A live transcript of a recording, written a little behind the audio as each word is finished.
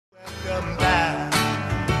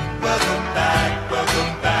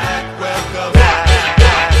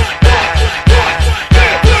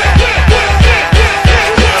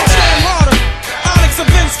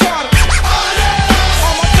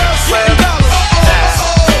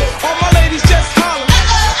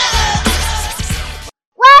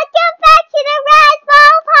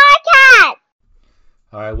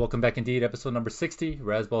Welcome back indeed, episode number 60,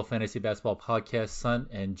 Razzball Fantasy Basketball Podcast, Son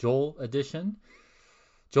and Joel edition.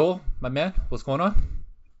 Joel, my man, what's going on?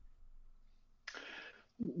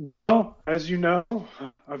 Well, as you know,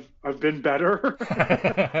 I've been better.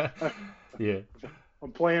 Yeah,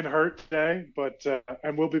 I'm playing hurt today, but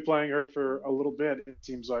and we'll be playing hurt for a little bit, it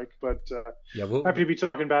seems like. But yeah, happy to be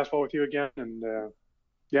talking basketball with you again, and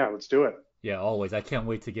yeah, let's do it. yeah, always. I can't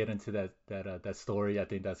wait to get into that story. I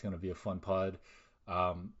think that's gonna be a fun pod.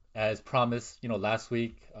 As promised, last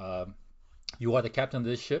week, you are the captain of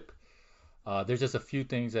this ship. There's just a few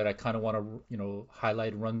things that I kind of want to,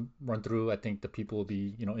 highlight, run through. I think the people will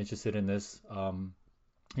be, interested in this.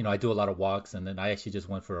 I do a lot of walks, and then I actually just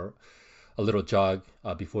went for a little jog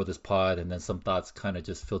before this pod, and then some thoughts kind of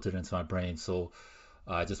just filtered into my brain. So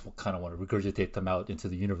I just kind of want to regurgitate them out into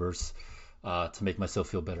the universe to make myself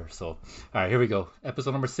feel better. So, all right, here we go.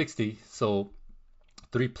 Episode number 60. So,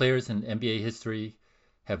 three players in NBA history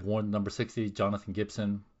have worn number 60. Jonathan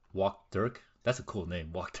Gibson, Walk Dirk. That's a cool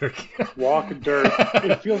name, Walk Dirk. Walk Dirk.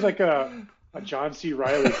 It feels like a John C.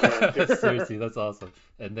 Riley character. Seriously, that's awesome.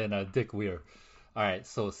 And then Dick Weir. All right,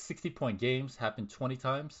 so 60-point games happened 20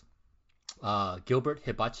 times. Gilbert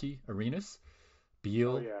Hibachi Arenas, Oh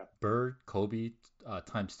Beal, yeah. Bird, Kobe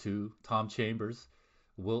times two, Tom Chambers,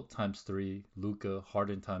 Wilt times three, Luca,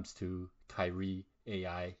 Harden times two, Kyrie,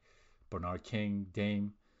 AI, Bernard King,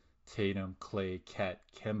 Dame, Tatum, Clay, Cat,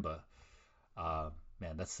 Kemba.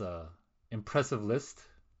 Man, that's a impressive list.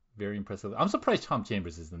 Very impressive. I'm surprised Tom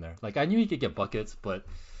Chambers is in there. Like I knew he could get buckets, but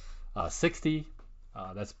 60,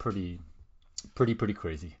 that's pretty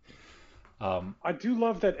crazy. Um, I do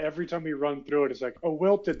love that every time we run through it, it's like, oh,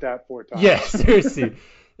 Wilt did that four Yeah, times. seriously.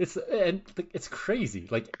 It's crazy.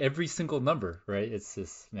 Like every single number, right? It's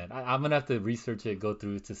just man, I'm gonna have to research it, go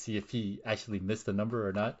through to see if he actually missed a number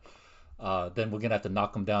or not. Then we're gonna have to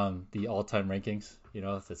knock him down the all-time rankings.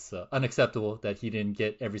 It's unacceptable that he didn't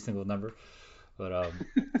get every single number. But all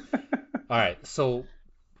right. So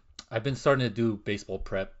I've been starting to do baseball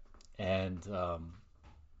prep, and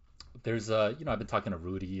there's I've been talking to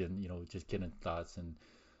Rudy and just getting thoughts, and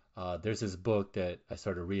there's this book that I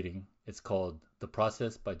started reading. It's called The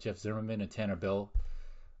Process by Jeff Zimmerman and Tanner Bell.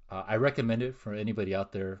 I recommend it for anybody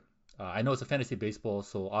out there. I know it's a fantasy baseball,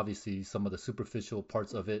 so obviously some of the superficial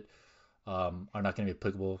parts of it are not going to be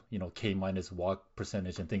applicable. K minus walk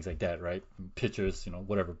percentage and things like that, right? Pitchers,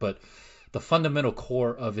 whatever. But the fundamental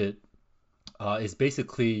core of it is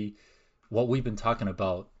basically what we've been talking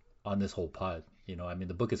about on this whole pod. I mean,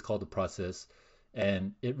 the book is called The Process,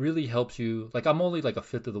 and it really helps you. Like, I'm only like a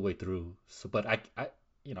fifth of the way through, so but I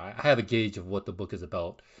have a gauge of what the book is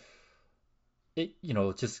about. It,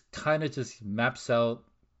 just kind of just maps out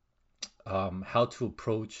how to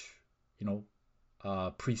approach, you know,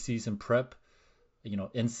 preseason prep,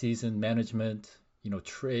 in-season management,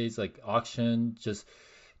 trades like auction, just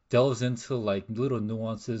delves into like little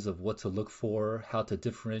nuances of what to look for, how to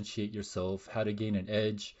differentiate yourself, how to gain an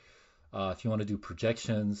edge. If you want to do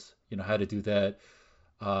projections, how to do that.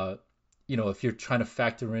 Uh, if you're trying to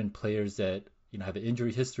factor in players that have an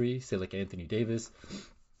injury history, say like Anthony Davis,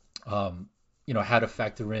 um, how to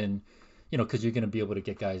factor in, because you're going to be able to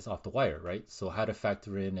get guys off the wire, right? So how to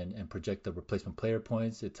factor in and project the replacement player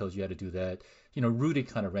points. It tells you how to do that. Rudy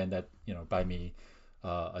kind of ran that, by me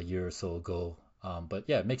a year or so ago. But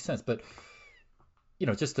yeah, it makes sense. But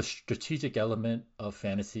just the strategic element of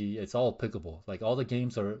fantasy, it's all applicable. Like all the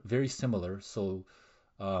games are very similar. So,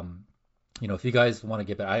 um, if you guys want to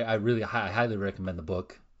get back, I highly recommend the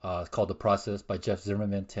book. It's called The Process by Jeff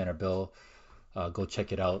Zimmerman, Tanner Bell. Go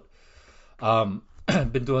check it out.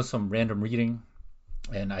 I've been doing some random reading,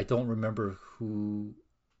 and I don't remember who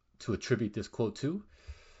to attribute this quote to,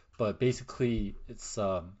 but basically it's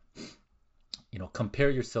compare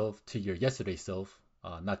yourself to your yesterday self,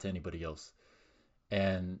 not to anybody else.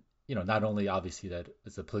 And not only obviously that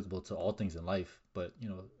it's applicable to all things in life, but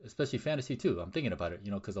especially fantasy too. I'm thinking about it,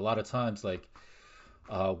 because a lot of times like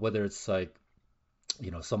whether it's like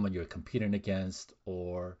someone you're competing against,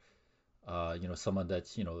 or someone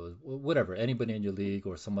that's whatever, anybody in your league,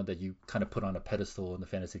 or someone that you kind of put on a pedestal in the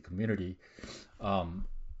fantasy community, um,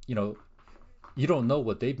 you know you don't know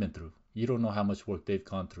what they've been through. You don't know how much work they've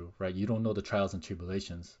gone through, right? You don't know the trials and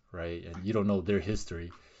tribulations, right? And you don't know their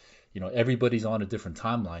history. Everybody's on a different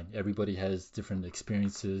timeline. Everybody has different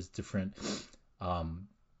experiences, different, um,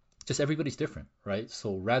 just everybody's different, right?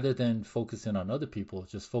 So rather than focusing on other people,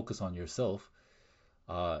 just focus on yourself.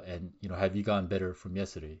 And have you gotten better from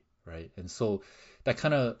yesterday, right? And so that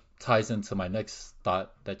kind of ties into my next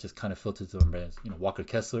thought that just kind of filtered to my brain. Walker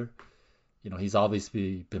Kessler. He's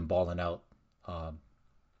obviously been balling out, um,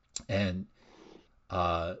 and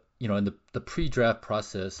in the pre-draft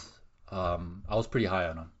process, I was pretty high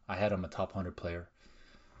on him. I had him a top 100 player.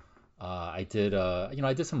 I did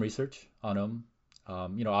some research on him.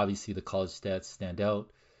 Obviously the college stats stand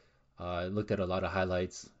out. I looked at a lot of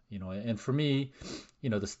highlights, and for me, the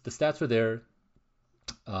stats were there.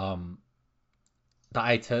 Um, the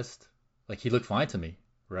eye test, like he looked fine to me,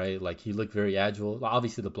 right? Like he looked very agile.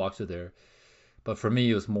 Obviously the blocks are there, but for me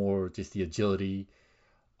it was more just the agility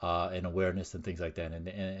and awareness and things like that,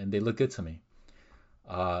 and they look good to me.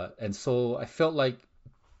 And so I felt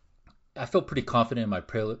pretty confident in my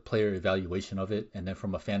player evaluation of it. And then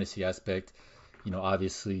from a fantasy aspect,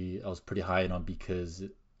 obviously I was pretty high on him because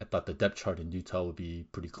I thought the depth chart in Utah would be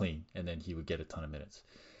pretty clean, and then he would get a ton of minutes.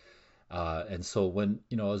 And so when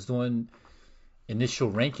I was doing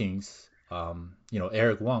initial rankings,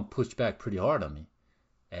 Eric Wong pushed back pretty hard on me,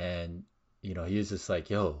 and he was just like,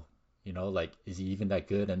 "Yo, like, is he even that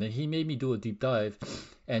good?" And then he made me do a deep dive,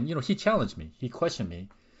 and he challenged me, he questioned me,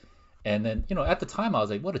 and then at the time I was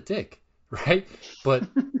like, "What a dick," right? But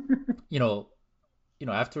you know,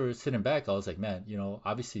 after sitting back, I was like, man,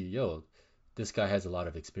 obviously, this guy has a lot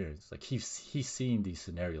of experience. Like he's seen these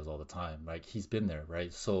scenarios all the time. Like he's been there,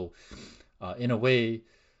 right? So in a way,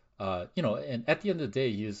 and at the end of the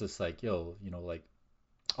day, he was just like, yo, like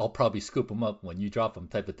I'll probably scoop him up when you drop him,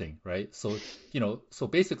 type of thing, right? So so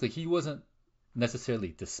basically, he wasn't necessarily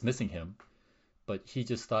dismissing him, but he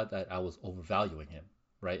just thought that I was overvaluing him,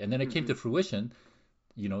 right? And then it came Hmm. to fruition.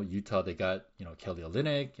 Utah, they got, Kelly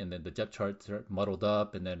Olynyk, and then the depth charts are muddled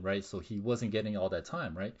up, and then, right, so he wasn't getting all that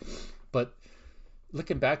time, right? But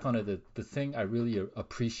looking back on it, the thing I really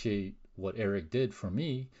appreciate what Eric did for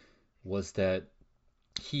me was that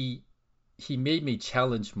he he made me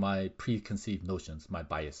challenge my preconceived notions, my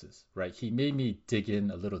biases, right? He made me dig in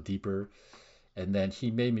a little deeper, and then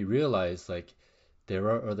he made me realize like there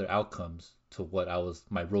are other outcomes to what I was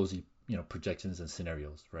my rosy, projections and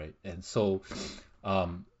scenarios, right? And so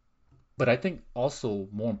um but I think also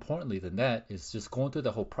more importantly than that is just going through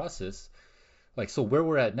the whole process. Like, so where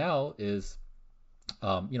we're at now is,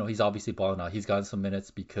 he's obviously balling out. He's gotten some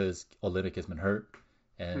minutes because Olynyk has been hurt,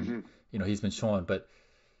 and Hmm. he's been showing. But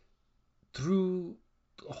through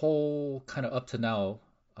the whole kind of up to now,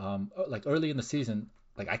 like early in the season,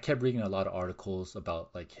 like I kept reading a lot of articles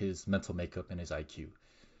about like his mental makeup and his IQ.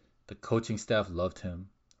 The coaching staff loved him,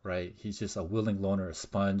 right? He's just a willing loner, a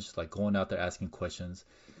sponge, like going out there asking questions.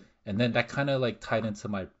 And then that kind of like tied into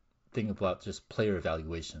my thing about just player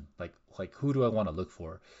evaluation. Like who do I want to look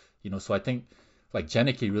for? So I think like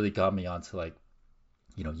Janicki really got me onto like,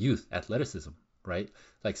 youth, athleticism, right?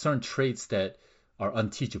 Like certain traits that are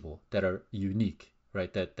unteachable, that are unique,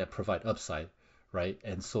 right? That provide upside, right?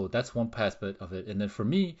 And so that's one aspect of it. And then for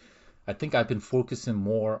me, I think I've been focusing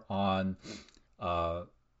more on uh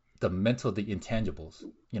the mental, the intangibles.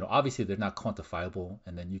 Obviously they're not quantifiable,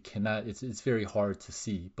 and then you cannot. It's very hard to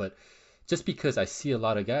see. But just because I see a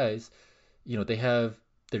lot of guys, they have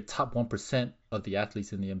their top 1% of the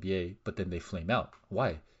athletes in the NBA, but then they flame out.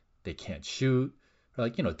 Why? They can't shoot. Or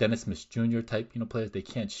like Dennis Smith Jr. type players, they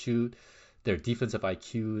can't shoot. Their defensive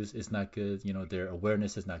IQs is not good. Their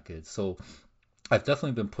awareness is not good. So I've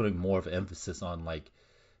definitely been putting more of an emphasis on like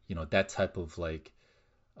that type of like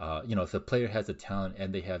if a player has the talent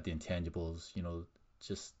and they have the intangibles,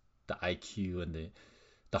 just the IQ and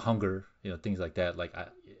the hunger, things like that. Like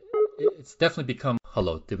it's definitely become.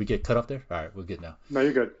 Hello, did we get cut off there? All right, we're good now. No,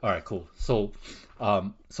 you're good. All right, cool. So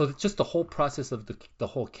just the whole process of the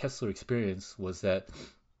whole Kessler experience was that,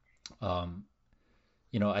 um,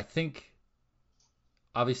 I think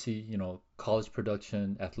obviously, college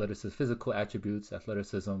production, athleticism, physical attributes,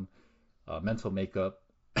 athleticism, mental makeup.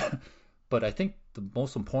 But I think the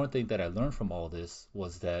most important thing that I learned from all this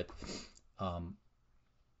was that um,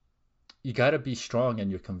 you got to be strong in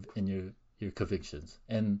your convictions,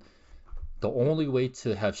 and the only way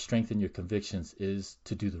to have strength in your convictions is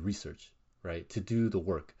to do the research, right? To do the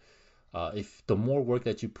work. If the more work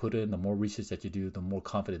that you put in, the more research that you do, the more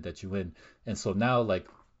confident that you in. And so now, like,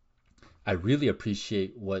 I really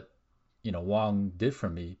appreciate what Wong did for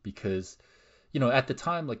me because at the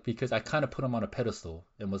time, like, because I kind of put him on a pedestal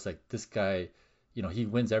and was like, this guy, he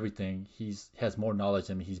wins everything. Has more knowledge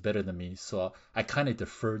than me. He's better than me. So I kind of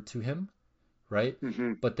deferred to him, right?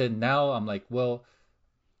 Hmm. But then now I'm like, well,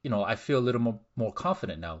 I feel a little more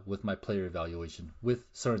confident now with my player evaluation, with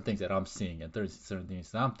certain things that I'm seeing and there's certain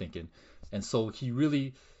things that I'm thinking. And so he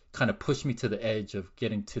really kind of pushed me to the edge of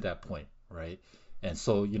getting to that point, right? And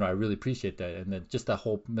so, I really appreciate that. And then just that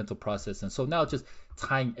whole mental process. And so now just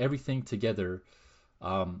tying everything together,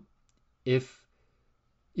 um, if,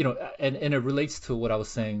 and it relates to what I was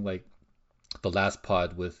saying, like the last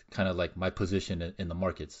pod with kind of like my position in the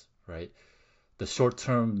markets, right? The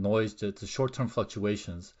short-term noise, the short-term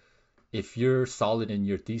fluctuations, if you're solid in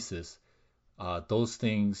your thesis, those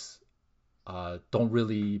things don't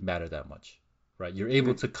really matter that much, right? You're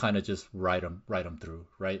able Mm. to kind of just ride them through,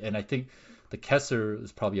 right? And I think the Kessler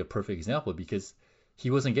is probably a perfect example because he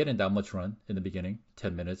wasn't getting that much run in the beginning,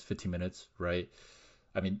 10 minutes, 15 minutes, right?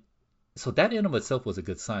 I mean, so that in of itself was a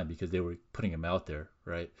good sign because they were putting him out there,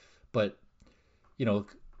 right? But, you know,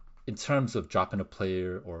 in terms of dropping a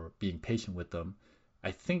player or being patient with them,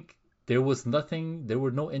 I think there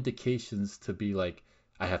were no indications to be like,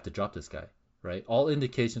 I have to drop this guy, right? All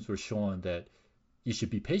indications were showing that you should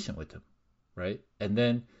be patient with him, right? And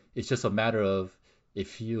then it's just a matter of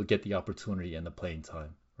if he'll get the opportunity and the playing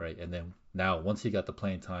time, right? And then now, once he got the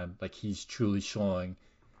playing time, like he's truly showing,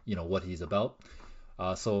 what he's about.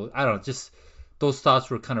 So I don't know, just those thoughts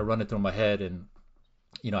were kind of running through my head, and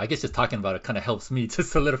I guess just talking about it kind of helps me to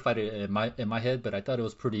solidify it in my head. But I thought it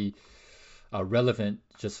was pretty relevant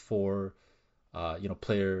just for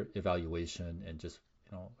player evaluation and just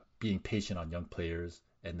being patient on young players,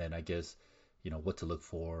 and then I guess what to look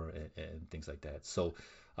for and things like that. So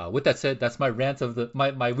with that said, that's my rant of the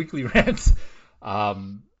my weekly rant.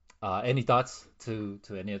 Any thoughts to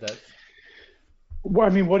any of that? Well,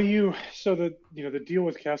 I mean, what do you? So the deal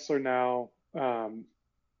with Kessler now.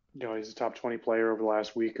 He's a top 20 player over the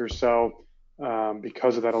last week or so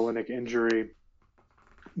because of that Olynyk injury.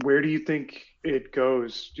 Where do you think it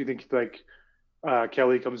goes? Do you think like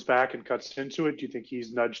Kelly comes back and cuts into it? Do you think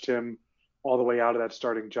he's nudged him all the way out of that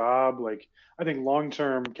starting job? Like, I think long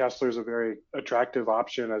term, Kessler's a very attractive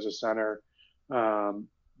option as a center.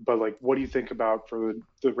 But like, what do you think about for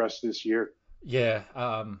the rest of this year? Yeah,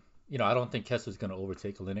 I don't think Kessler's going to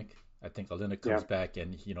overtake Olynyk. I think Olynyk Yeah. comes back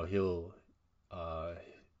and uh,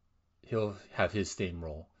 he'll have his same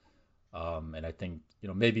role. And I think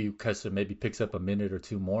maybe Kessler maybe picks up a minute or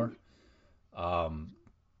two more. Um,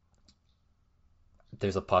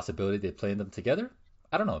 there's a possibility they play them together.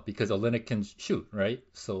 I don't know because Olynyk can shoot, right? You can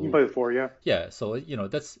So play the four, yeah. yeah, so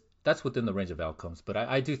that's within the range of outcomes. But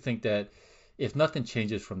I do think that if nothing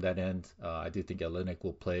changes from that end, I do think Olynyk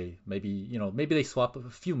will play. Maybe they swap a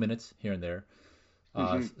few minutes here and there.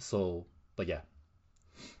 Hmm. So, but yeah,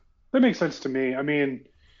 That makes sense to me. I mean,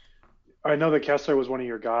 I know that Kessler was one of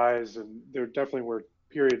your guys, and there definitely were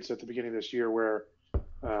periods at the beginning of this year where,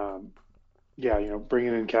 um, yeah,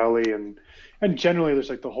 bringing in Kelly and generally there's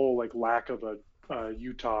like the whole like lack of a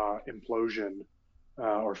Utah implosion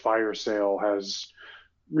or fire sale has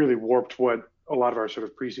really warped what a lot of our sort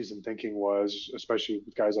of preseason thinking was, especially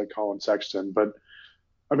with guys like Colin Sexton. But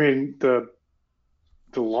I mean, the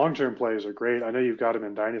long term plays are great. I know you've got him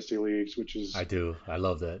in dynasty leagues, which I is do. I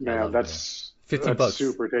love that. I man, love it, man. that's 15 that's bucks.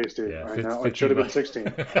 super tasty. Yeah, I know it should 15 have been bucks. 16.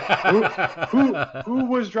 Who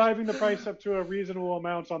was driving the price up to a reasonable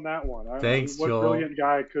amount on that one? I mean, Thanks, what Joel. brilliant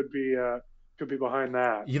guy could be behind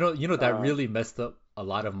that? That Um, really messed up a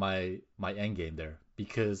lot of my end game there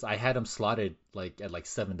because I had him slotted like at like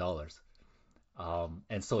 $7.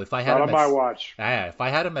 And so if I had Not him on at my watch. if I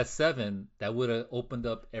had him at 7, that would have opened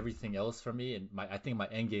up everything else for me, and I think my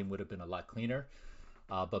end game would have been a lot cleaner.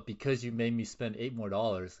 But because you made me spend $8 more,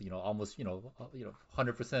 almost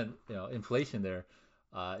 100% inflation there,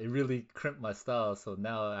 it really crimped my style. So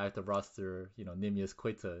now I have to roster Nimius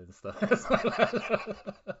Queta and stuff.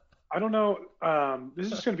 I don't know. This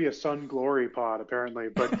is just going to be a Sun Glory pod apparently,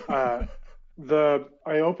 but the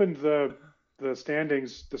I opened the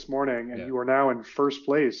standings this morning, and Yeah, you are now in first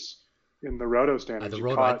place in the Roto at standings. the You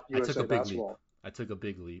roto, caught I took a USA big leap. basketball. I took a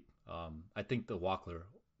big leap. I think the Walkler,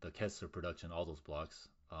 the Kessler production, all those blocks,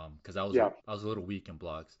 because Yeah. I was a little weak in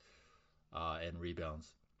blocks and rebounds,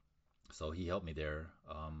 so he helped me there.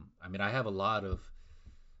 I mean, I have a lot of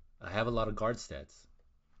guard stats,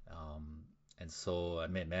 um, and so I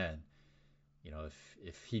mean, man,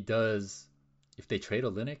 if he does, if they trade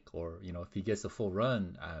Olynyk or if he gets a full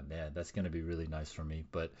run, man, that's gonna be really nice for me.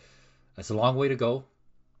 But it's a long way to go.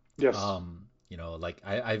 Yes. Like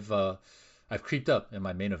I've creeped up in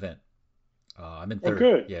my main event. I'm in Oh, third.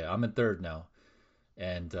 good. Yeah, I'm in third now.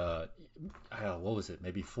 And what was it?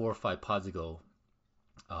 Maybe 4 or 5 pods ago.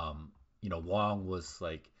 Wong was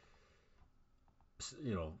like,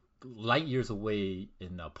 you know, light years away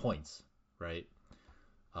in points, right?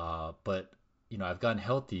 But I've gotten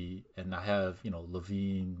healthy, and I have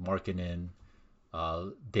Levine, Markkinen,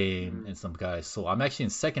 Dame, Mhm. and some guys. So I'm actually in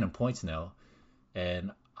second in points now,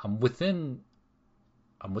 and I'm within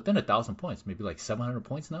I'm within 1,000 points, maybe like 700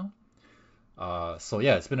 points now. So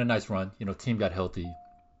yeah, it's been a nice run. Team got healthy.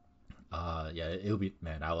 Yeah, it'll be,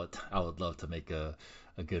 man. I would love to make a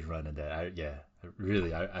good run in that. Yeah,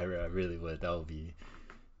 really, I really would. That would be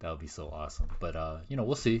That would be so awesome. But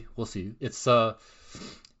we'll see. We'll see. It's but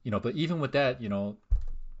even with that,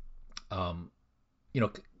 um,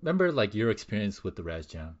 remember like your experience with the Raz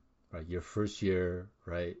Jam, right? Your first year,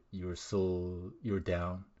 right? You were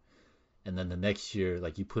down, and then the next year,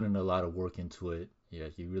 like you put in a lot of work into it. Yeah,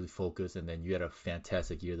 you really focused, and then you had a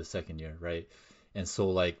fantastic year the second year, right? And so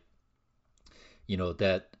like,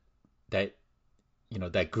 that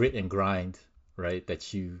that grit and grind, right?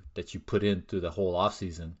 That you put in through the whole off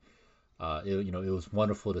season. It was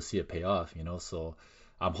wonderful to see it pay off. So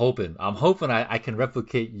I'm hoping I can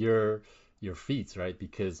replicate your feats, right?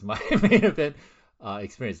 Because my main event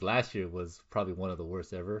experience last year was probably one of the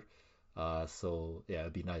worst ever. So yeah,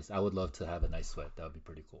 it'd be nice. I would love to have a nice sweat. That would be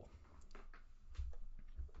pretty cool.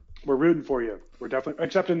 We're rooting for you. We're definitely,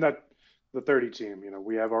 except in that the 30 team.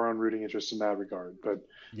 We have our own rooting interest in that regard. But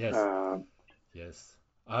Yes, uh, yes.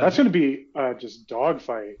 that's going to be just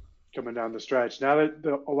dogfight coming down the stretch. Now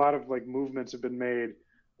that a lot of like movements have been made,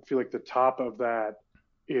 I feel like the top of that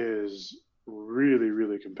is really,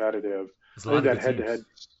 really competitive. There's a I think lot of that good head to teams. head,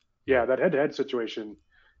 Yeah, yeah, that head to head situation,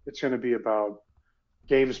 it's going to be about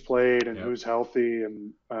games played and yeah, who's healthy,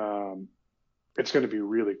 and it's going to be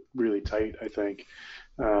really, really tight. I think.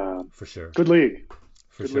 Um, for sure. Good league,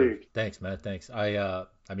 For good sure. league. Thanks, man. Thanks. I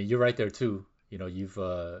mean, you're right there too. You've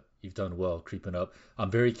done well creeping up.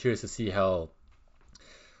 I'm very curious to see how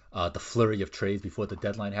the flurry of trades before the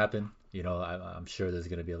deadline happened. I'm sure there's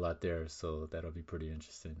going to be a lot there, so that'll be pretty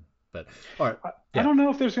interesting. But all right, I yeah, don't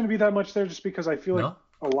know if there's going to be that much there, just because I feel like no,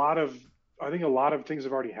 a lot of, I think a lot of things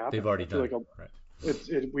have already they've happened. I already feel done like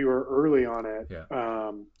right. we were early on it.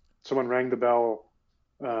 Yeah, Someone rang the bell,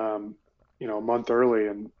 um, a month early,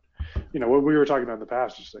 and what we were talking about in the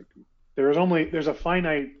past, just like there's a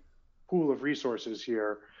finite pool of resources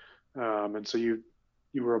here, and so you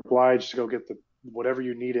were obliged to go get the whatever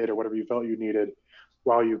you needed or whatever you felt you needed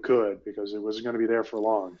while you could, because it wasn't going to be there for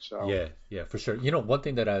long. So yeah, yeah, for sure.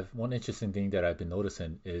 One interesting thing that I've been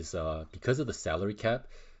noticing is because of the salary cap,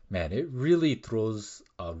 man, it really throws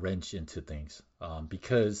a wrench into things.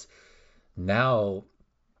 Because now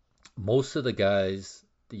most of the guys,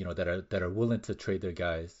 that are willing to trade their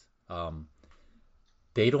guys, um,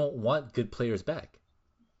 they don't want good players back,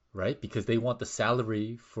 right? Because they want the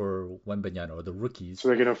salary for Wembanyama or the rookies.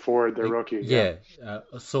 they can afford their Like, rookie. Yeah. yeah,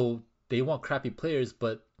 so they want crappy players,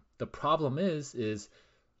 but the problem is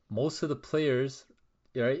most of the players,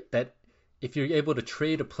 right? That if you're able to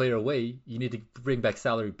trade a player away, you need to bring back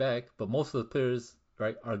salary back. But most of the players,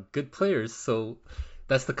 right, are good players, so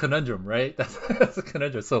that's the conundrum, right? That's the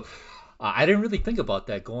conundrum. So I didn't really think about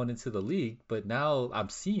that going into the league, but now I'm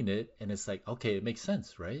seeing it, and it's like, okay, it makes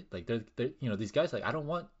sense, right? Like these guys, like I don't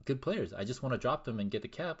want good players. I just want to drop them and get the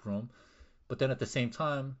cap room. But then at the same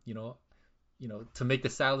time, to make the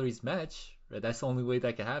salaries match, right? That's the only way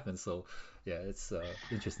that can happen. So yeah, it's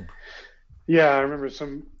interesting. Yeah, I remember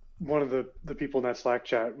one of the people in that Slack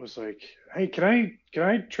chat was like, "Hey, can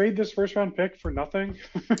I trade this first round pick for nothing?"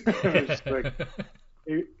 I was just like,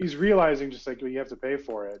 he's realizing just like, well, you have to pay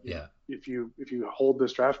for it. Yeah, If you hold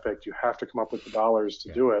this draft pick, you have to come up with the dollars to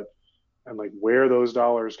yeah, do it, and like where those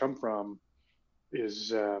dollars come from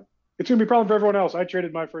is it's gonna be a problem for everyone else. I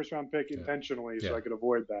traded my first round pick yeah, intentionally so yeah. I could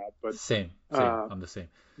avoid that, but Same, same. uh, I'm the same.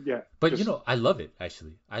 yeah, But just I love it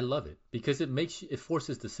actually. I love it because it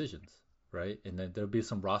forces decisions, right? And then there'll be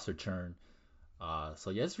some roster churn. So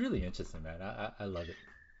yeah, it's really interesting, man. I love it.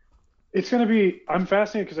 it's gonna be. I'm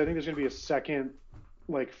fascinated because I think there's gonna be a second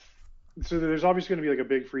like so there's obviously going to be like a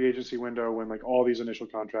big free agency window when like all these initial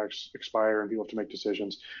contracts expire and people have to make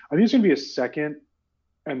decisions. I think it's going to be a second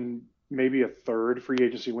and maybe a third free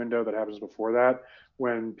agency window that happens before that,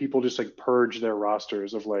 when people just like purge their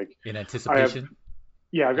rosters of like, In I have, anticipation.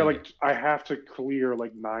 yeah, I've got Yeah. like, I have to clear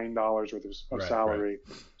like $9 worth of Right. Right. salary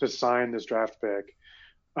to sign this draft pick.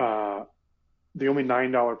 Uh, the only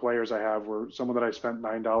 $9 players I have were someone that I spent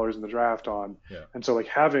 $9 in the draft on. Yeah. And so like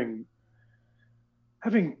having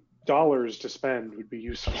dollars to spend would be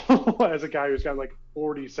useful as a guy who's got like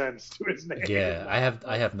 40 cents to his name Yeah, I now. have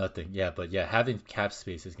I have nothing. Yeah, but yeah, having cap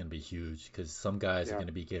space is going to be huge because some guys are Yeah. going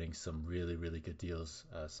to be getting some really really good deals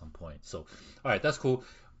at some point. So, all right, that's cool.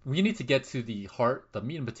 We need to get to the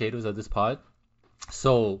meat and potatoes of this pod.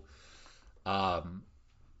 So, um,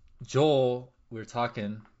 Joel, we were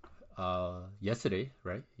talking yesterday,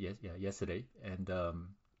 right? Yes, yeah, yesterday, and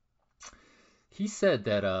he said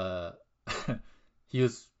that he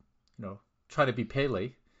was, trying to be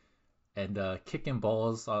Pele and kicking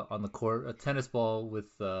balls on the court, a tennis ball with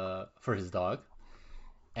for his dog.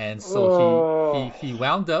 And so Oh, he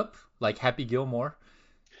wound up like Happy Gilmore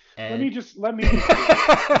and let me just do it.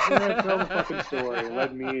 If you're gonna tell the fucking story,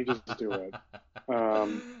 let me just do it.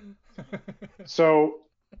 Um, so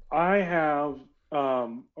I have a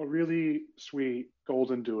really sweet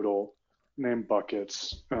golden doodle named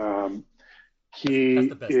Buckets. That's the He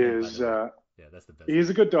best name, by is the way. Yeah, that's the best he's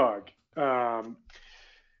a name. good dog. Um,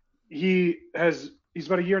 he's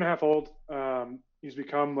about a year and a half old. He's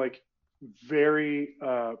become like very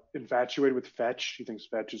infatuated with fetch. He thinks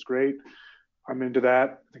fetch is great. I'm into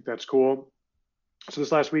that. I think that's cool. So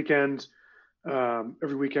this last weekend,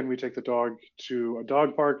 every weekend we take the dog to a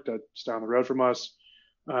dog park that's down the road from us.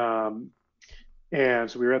 Um,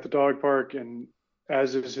 and so we were at the dog park, and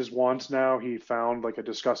as is his wont now, he found like a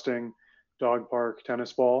disgusting dog park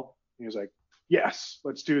tennis ball. He was like, "Yes,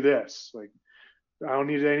 let's do this. Like, I don't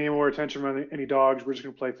need any more attention from any dogs. We're just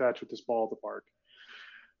gonna play fetch with this ball at the park."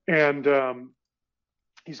 And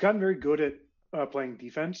he's gotten very good at playing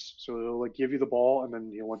defense. So he'll like give you the ball, and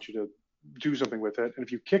then he'll want you to do something with it. And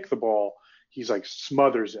if you kick the ball, he's like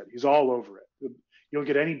smothers it. He's all over it. You don't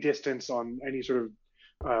get any distance on any sort of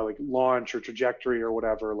like launch or trajectory or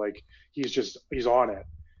whatever. Like he's on it.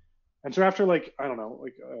 And so after like I don't know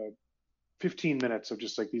like 15 minutes of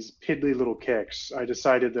just like these piddly little kicks, I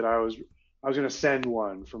decided that I was going to send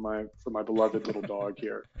one for my beloved little dog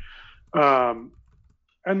here. Um,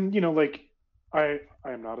 and like I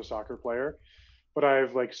am not a soccer player, but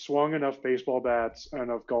I've like swung enough baseball bats and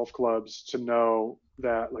enough golf clubs to know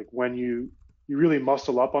that like when you really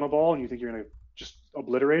muscle up on a ball and you think you're going to just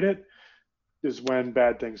obliterate it is when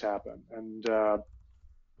bad things happen. And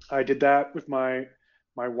I did that with my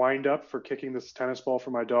wind up for kicking this tennis ball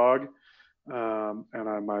for my dog,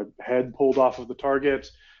 and my head pulled off of the target.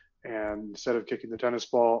 And instead of kicking the tennis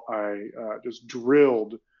ball, I just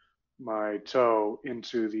drilled my toe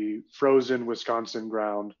into the frozen Wisconsin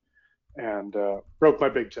ground and broke my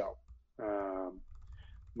big toe. Um,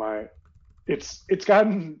 my it's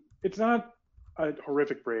not a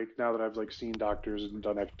horrific break now that I've like seen doctors and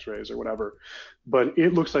done X-rays or whatever, but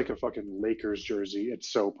it looks like a fucking Lakers jersey.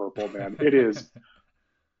 It's so purple, man. It is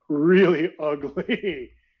really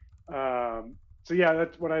ugly. So yeah,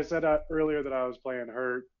 that's when I said earlier that I was playing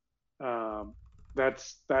hurt. Um,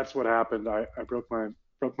 that's what happened. I broke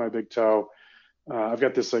my big toe. I've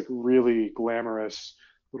got this like really glamorous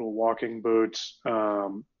little walking boot.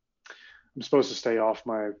 I'm supposed to stay off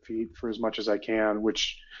my feet for as much as I can,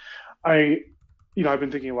 which I, I've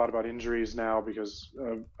been thinking a lot about injuries now because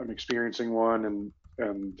I'm experiencing one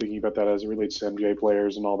and thinking about that as it relates to NBA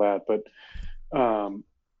players and all that. But um,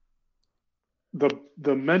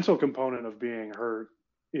 the mental component of being hurt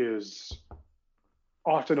is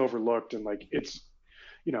often overlooked, and like it's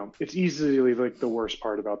easily like the worst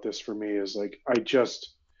part about this for me is like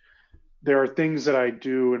there are things that I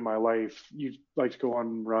do in my life. You like to go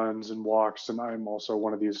on runs and walks, and I'm also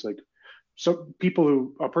one of these like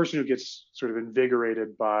a person who gets sort of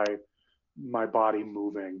invigorated by my body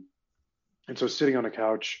moving. And so sitting on a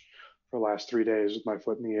couch for the last 3 days with my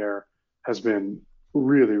foot in the air has been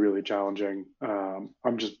really, really challenging.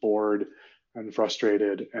 I'm just bored and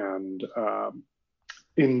frustrated and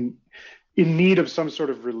in in need of some sort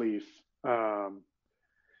of relief. Um,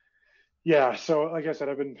 yeah, so like I said,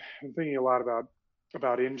 I'm thinking a lot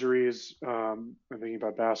about injuries. I'm thinking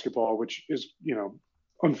about basketball, which is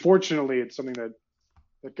unfortunately it's something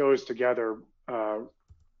that goes together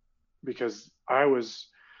because I was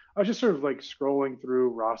just sort of like scrolling through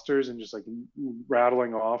rosters and just like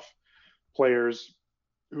rattling off players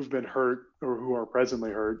who've been hurt or who are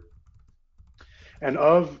presently hurt, and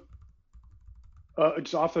of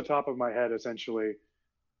just off the top of my head, essentially,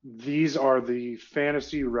 these are the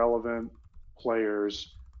fantasy relevant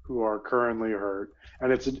players who are currently hurt,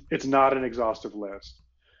 and it's not an exhaustive list.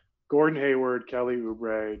 Gordon Hayward, Kelly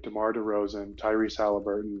Oubre, DeMar DeRozan, Tyrese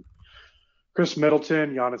Halliburton, Chris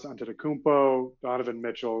Middleton, Giannis Antetokounmpo, Donovan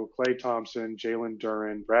Mitchell, Klay Thompson, Jalen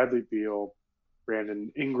Duren, Bradley Beal,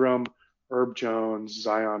 Brandon Ingram, Herb Jones,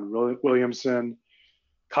 Zion Williamson,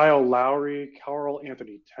 Kyle Lowry, Carl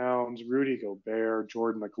Anthony Towns, Rudy Gobert,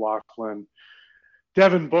 Jordan McLaughlin,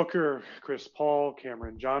 Devin Booker, Chris Paul,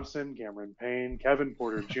 Cameron Johnson, Cameron Payne, Kevin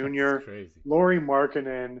Porter It's Jr., crazy. Lauri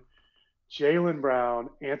Markkanen, Jaylen Brown,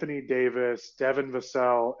 Anthony Davis, Devin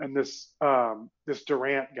Vassell, and this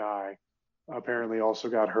Durant guy apparently also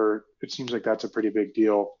got hurt. It seems like that's a pretty big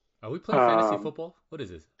deal. Are we playing fantasy Um, football? What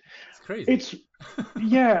is this? It's crazy. it's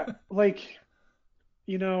yeah, like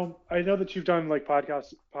I know that you've done like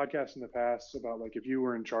podcasts in the past about like if you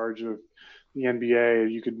were in charge of the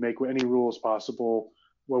NBA, you could make any rules possible.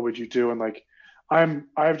 What would you do? And like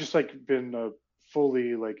I've just like been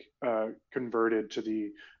fully like converted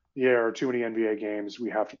to there are too many NBA games. We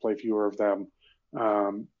have to play fewer of them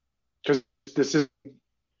because this is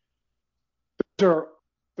those are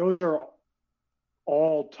those are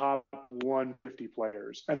all top 150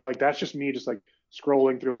 players, and like that's just me just like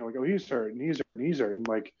scrolling through, like, oh, he's hurt and he's hurt and he's hurt, and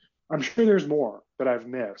like I'm sure there's more that I've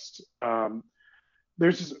missed.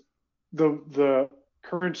 There's just the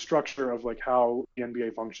current structure of like how the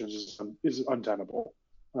NBA functions is untenable.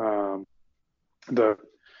 Um, the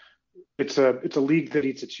it's a league that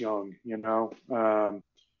eats its young, you know.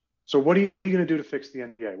 So what are you going to do to fix the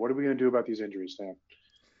NBA? What are we going to do about these injuries, Sam?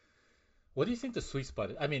 What do you think the sweet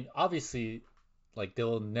spot is? I mean, obviously, like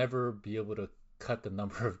they'll never be able to cut the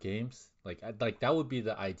number of games. Like that would be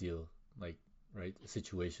the ideal, like, right,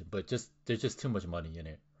 situation. But just there's just too much money in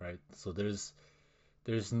it, right? So there's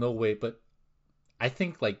no way. But I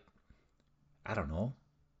think, like, I don't know,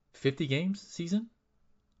 50 games season.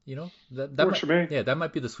 That Works might, for me. yeah, that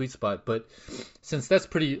might be the sweet spot. But since that's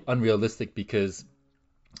pretty unrealistic, because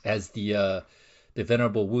as the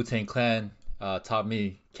venerable Wu Tang Clan taught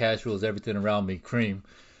me, cash rules everything around me, cream.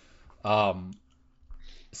 Um,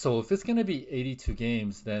 so if it's gonna be 82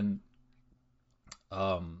 games, then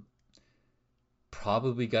um,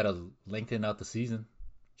 probably gotta lengthen out the season.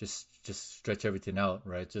 Just stretch everything out,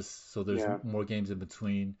 right? Just so there's Yeah. more games in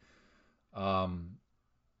between. Um,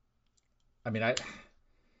 I mean,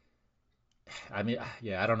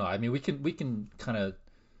 yeah, I don't know. I mean, we can kind of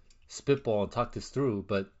spitball and talk this through,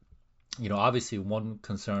 but obviously one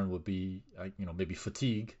concern would be, maybe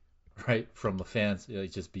fatigue, right, from the fans.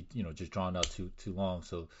 Just be, just drawn out too long.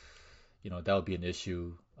 So, that would be an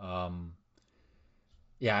issue.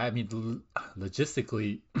 Yeah, I mean,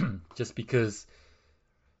 logistically, just because,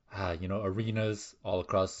 arenas all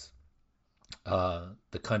across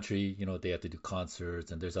the country, they have to do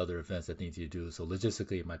concerts and there's other events that they need to do. So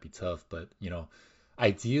logistically, it might be tough, but,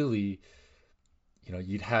 ideally,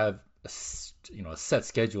 you'd have a set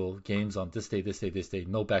schedule, games on this day, this day, this day,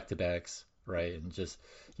 no back to backs, right? And just,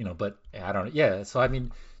 but I don't know. Yeah. So, I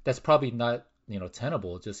mean, that's probably not,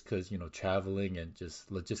 tenable, just because, traveling and just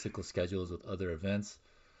logistical schedules with other events.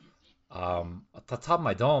 At the top of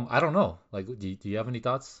my dome, I don't know. Like, do you have any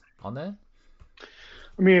thoughts on that?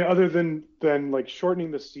 I mean, other than like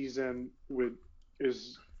shortening the season would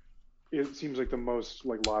is it seems like the most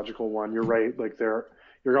like logical one. You're right. Like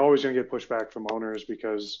you're always going to get pushback from owners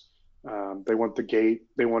because they want the gate.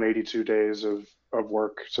 They want 82 days of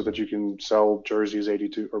work so that you can sell jerseys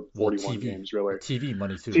 82 or Well, 41 TV, games really. TV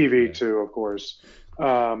money too. TV Yeah. too, of course.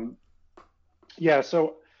 Um, yeah.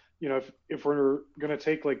 So if we're going to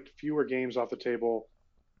take like fewer games off the table,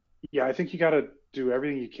 yeah, I think you got to do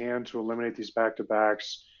everything you can to eliminate these back to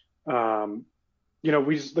backs. Um,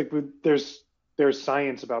 we just like there's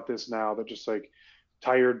science about this now that just like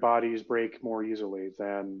tired bodies break more easily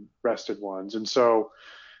than rested ones, and so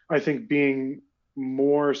I think being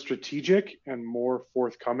more strategic and more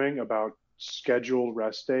forthcoming about scheduled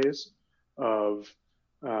rest days of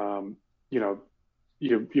um, you know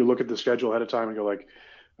you look at the schedule ahead of time and go like,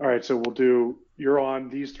 all right, so you're on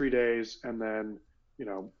these 3 days, and then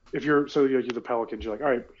if you're the Pelicans, you're like, all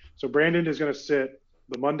right, so Brandon is going to sit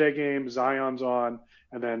the Monday game, Zion's on,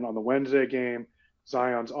 and then on the Wednesday game,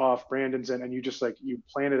 Zion's off, Brandon's in, and you just like you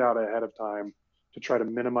plan it out ahead of time to try to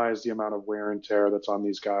minimize the amount of wear and tear that's on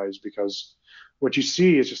these guys, because what you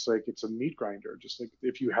see is just like it's a meat grinder. Just like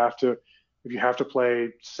if you have to play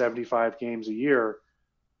 75 games a year,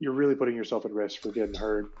 you're really putting yourself at risk for getting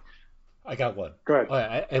hurt. I got one. Go ahead. Oh,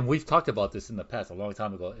 yeah, and we've talked about this in the past, a long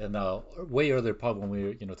time ago, and way earlier, probably when we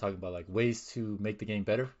were, talking about like ways to make the game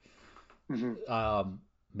better. Mm-hmm.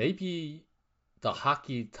 Maybe the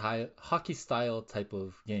hockey style type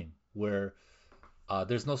of game where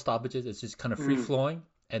there's no stoppages, it's just kind of free Mm, flowing,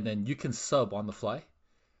 and then you can sub on the fly.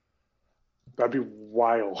 that'd be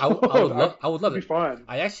wild. I would love That'd be it. fun.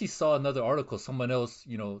 I actually saw another article, someone else,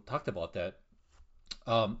 talked about that.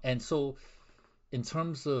 And so in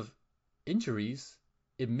terms of injuries,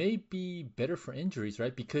 it may be better for injuries,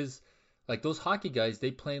 right? Because like those hockey guys,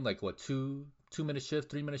 they play in like what, 2 minute shifts,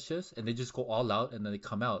 3 minute shifts, and they just go all out and then they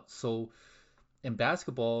come out. So in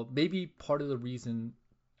basketball, maybe part of the reason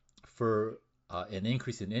for an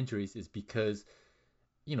increase in injuries is because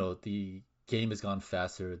the game has gone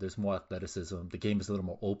faster. There's more athleticism. The game is a little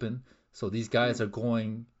more open. So these guys Mm. are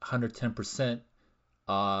going 110%.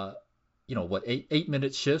 Uh, 8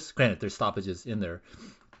 minute shifts. Granted, there's stoppages in there.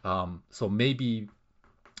 So maybe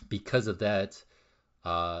because of that,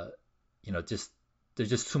 uh, just there's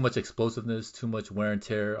just too much explosiveness, too much wear and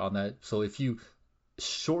tear on that. So if you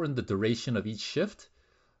shorten the duration of each shift,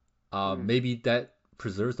 Mm. maybe that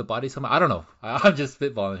preserves the body somehow. I don't know. I'm just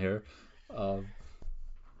spitballing here. Um,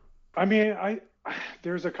 I mean,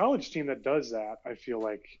 there's a college team that does that. I feel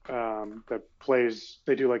like that plays.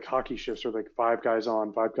 They do like hockey shifts or like 5 guys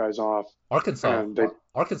on, 5 guys off, Arkansas, and they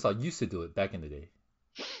Arkansas used to do it back in the day.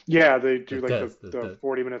 Yeah, they do It like does. the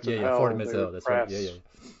 40 minutes Yeah, of yeah, 40 hell. minutes. They Oh, that's right. Yeah, yeah,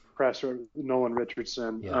 press or Nolan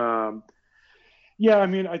Richardson. yeah. Yeah, I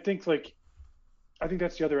mean, I think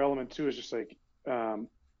that's the other element too is just like um,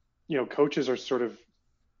 coaches are sort of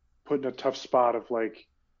put in a tough spot of like,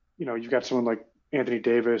 you've got someone like Anthony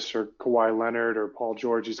Davis or Kawhi Leonard or Paul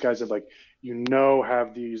George, these guys that like,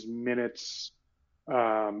 have these minutes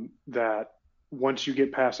that once you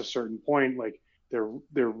get past a certain point, like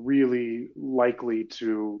they're really likely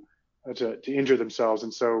to injure themselves.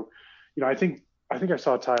 And so, I think I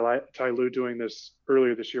saw Ty Lue doing this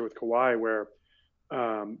earlier this year with Kawhi, where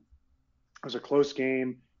it was a close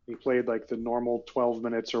game. He played like the normal 12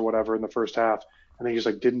 minutes or whatever in the first half, and then he just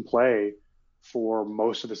like didn't play for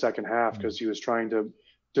most of the second half Mm. because he was trying to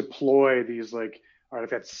deploy these like, all right, I've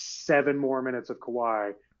got 7 more minutes of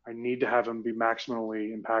Kawhi. I need to have him be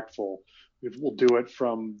maximally impactful. We'll do it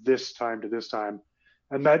from this time to this time.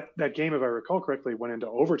 And that game, if I recall correctly, went into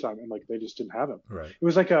overtime, and like they just didn't have him. Right. It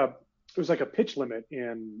was like a pitch limit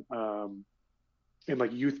in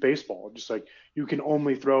like youth baseball. Just like you can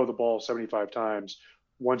only throw the ball 75 times.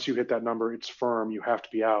 Once you hit that number, it's firm. You have to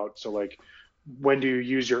be out. So like, when do you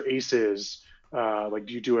use your aces? Like,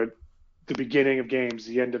 do you do it the beginning of games,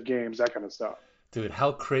 the end of games, that kind of stuff? Dude,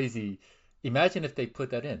 how crazy. Imagine if they put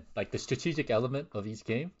that in, like the strategic element of each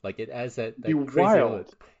game, like it adds It'd be that crazy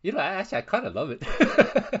element. wild. I kind of love it.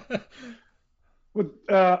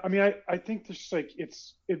 I mean, I think this like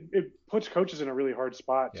it puts coaches in a really hard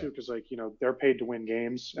spot Yeah. too, because like they're paid to win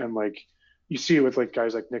games, and like you see it with like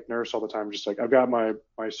guys like Nick Nurse all the time. Just like, I've got my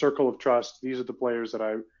circle of trust. These are the players that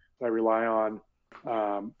I rely on,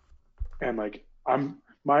 and like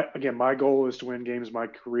my goal is to win games. My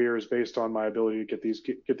career is based on my ability to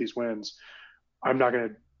get these wins. I'm not gonna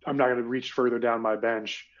I'm not gonna reach further down my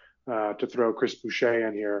bench to throw Chris Boucher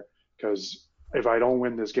in here, because if I don't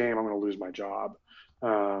win this game, I'm going to lose my job.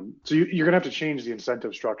 So you're going to have to change the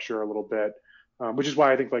incentive structure a little bit, which is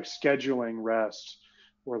why I think like scheduling rest,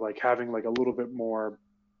 or like having like a little bit more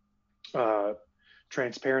uh,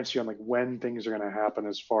 transparency on like when things are going to happen,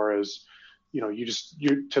 as far as you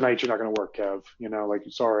tonight you're not going to work, Kev. Like,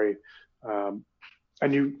 sorry. Um,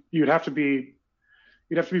 and you'd have to be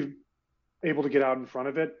able to get out in front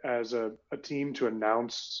of it as a team to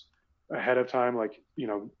announce ahead of time, like,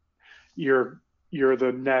 you're you're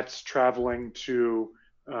the Nets traveling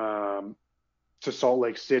um, to Salt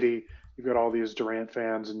Lake City. You've got all these Durant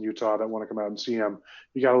fans in Utah that want to come out and see him.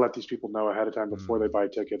 You got to let these people know ahead of time before they Mm, buy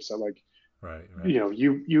tickets that, like, right, right,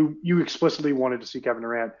 you explicitly wanted to see Kevin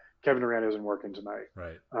Durant. Kevin Durant isn't working tonight.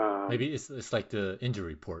 right. Um, Maybe it's like the injury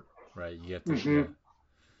report, right? You have to, yeah, mhm.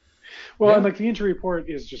 Well, and yeah. like the injury report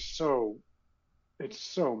is just it's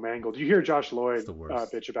so mangled. You hear Josh It's Lloyd the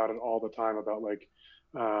worst. bitch about it all the time, about like,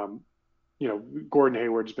 um, Gordon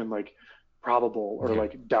Hayward's been like probable or Yeah,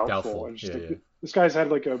 like doubtful, doubtful. and just Yeah, like, yeah. this guy's had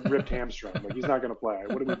like a ripped hamstring. Like, he's not going to play.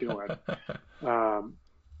 What are we doing? Um,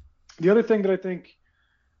 the other thing that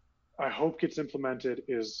I hope gets implemented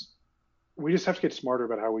is we just have to get smarter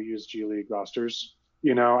about how we use G League rosters.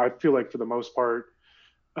 I feel like for the most part,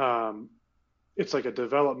 um, it's like a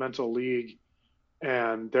developmental league,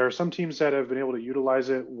 and there are some teams that have been able to utilize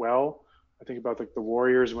it well. I think about like the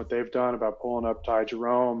Warriors and what they've done about pulling up Ty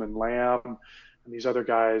Jerome and Lamb and these other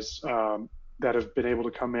guys, that have been able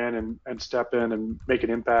to come in and step in and make an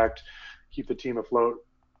impact, keep the team afloat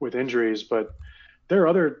with injuries. But there are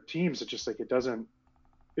other teams that just like it doesn't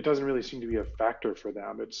really seem to be a factor for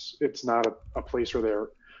them. It's not a place where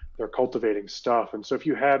they're cultivating stuff. And so if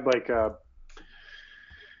you had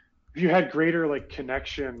greater like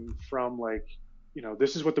connection from like,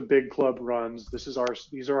 this is what the big club runs, these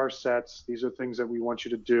are our sets, these are things that we want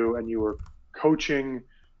you to do, and you were coaching,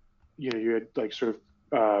 you had like sort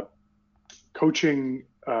of coaching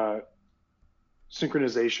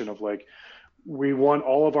synchronization of like, we want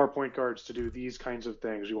all of our point guards to do these kinds of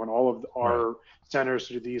things, we want all of Right. our centers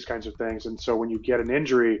to do these kinds of things. And so when you get an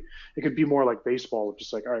injury, it could be more like baseball,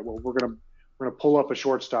 just like, all right, well, we're gonna pull up a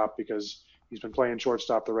shortstop because he's been playing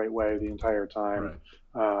shortstop the right way the entire time,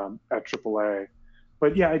 Right. at AAA.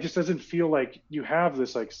 But yeah, it just doesn't feel like you have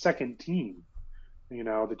this like second team,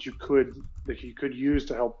 that you could use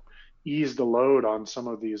to help ease the load on some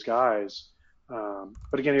of these guys.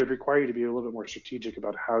 But again, it would require you to be a little bit more strategic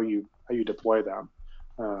about how you deploy them,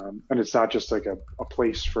 and it's not just like a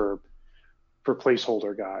place for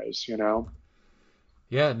placeholder guys.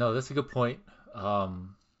 Yeah, no, that's a good point.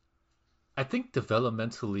 Um, I think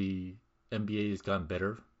developmentally NBA has gotten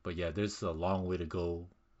better, but yeah, there's a long way to go.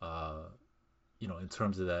 Uh, in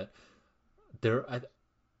terms of that, I,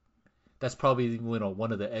 that's probably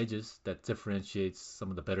one of the edges that differentiates some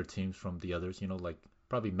of the better teams from the others. Like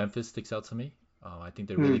probably Memphis sticks out to me. I think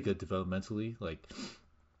they're really Mm. good developmentally. Like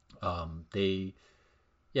they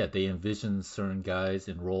yeah, they envision certain guys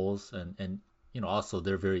in roles, and also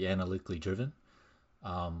they're very analytically driven.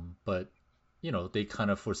 But they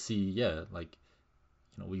kind of foresee, yeah, like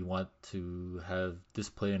we want to have this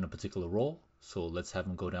player in a particular role, so let's have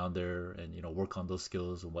him go down there and work on those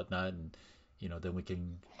skills and whatnot, and then we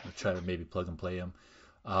can try to maybe plug and play him.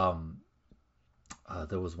 Um,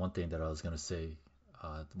 there was one thing that I was gonna say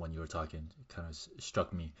when you were talking, it kind of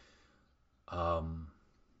struck me. Um,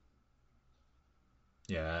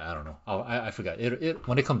 yeah, I don't know. I forgot it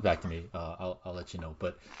when it comes back to me. I'll let you know.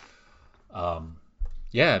 But um,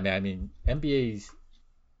 yeah, man. I mean, NBA's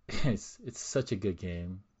it's such a good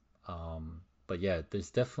game. But yeah, there's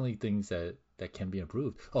definitely things that can be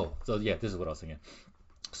improved. Oh, so yeah, this is what I was thinking.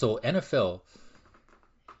 So NFL,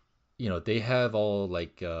 they have all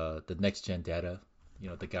like the next gen data.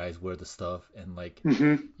 The guys wear the stuff, and like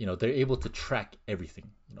Hmm. they're able to track everything.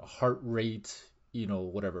 Heart rate,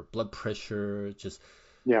 whatever, blood pressure, just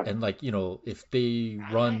Yeah. and like if they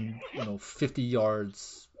run 50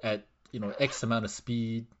 yards at x amount of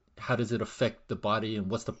speed, how does it affect the body, and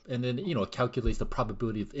what's the and then it calculates the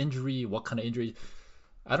probability of injury, what kind of injury.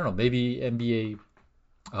 I don't know, maybe NBA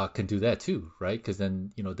can do that too, right? Because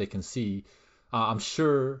then they can see. I'm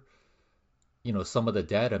sure some of the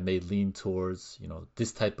data may lean towards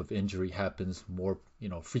this type of injury happens more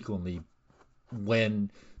frequently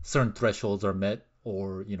when certain thresholds are met,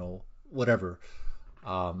 or whatever.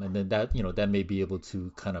 And then that may be able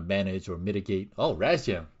to kind of manage or mitigate. Oh,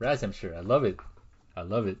 Razjam, sure, I love it. I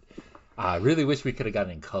love it. I really wish we could have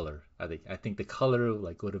gotten in color. I think the color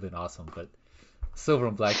like would have been awesome, but silver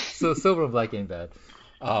and black, so silver and black ain't bad.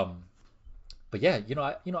 Um, but yeah,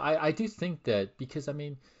 I do think that, because I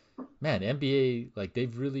mean, man, NBA, like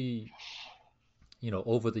they've really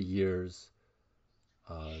over the years,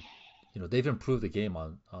 uh, they've improved the game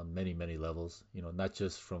on many many levels. Not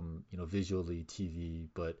just from visually TV,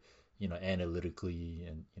 but analytically,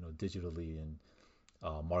 and digitally, and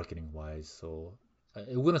marketing wise. So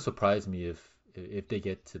it wouldn't surprise me if they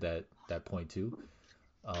get to that point too.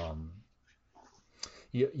 Um,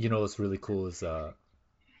 what's really cool is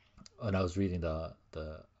when I was reading the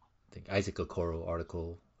I think Isaac Okoro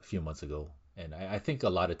article a few months ago, and I think a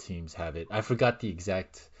lot of teams have it. I forgot the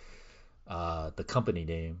exact the company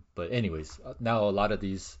name, but anyways, now a lot of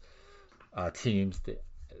these teams, the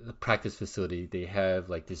practice facility, they have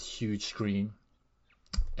like this huge screen,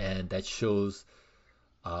 and that shows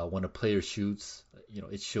when a player shoots,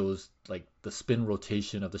 it shows like the spin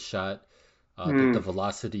rotation of the shot, the Mm.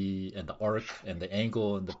 velocity and the arc and the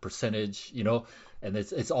angle and the percentage, and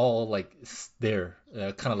it's all like there,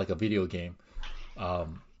 kind of like a video game.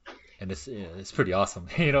 Um, and it's pretty awesome.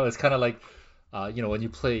 It's kind of like when you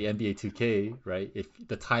play NBA 2K, right? If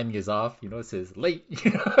the timing is off, it says late,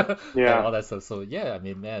 like Yeah. all that stuff. So yeah, I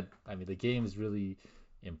mean, man, I mean, the game is really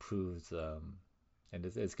improved, and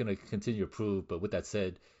it's gonna continue to improve. But with that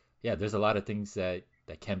said, yeah, there's a lot of things that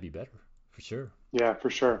can be better, for sure. Yeah, for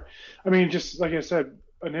sure. I mean, just like I said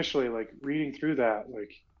initially, like reading through that,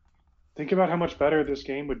 like think about how much better this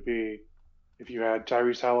game would be if you had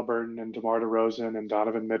Tyrese Halliburton and DeMar DeRozan and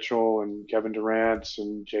Donovan Mitchell and Kevin Durant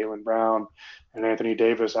and Jaylen Brown and Anthony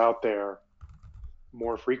Davis out there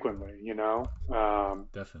more frequently,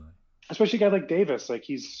 Definitely. especially a guy like Davis, like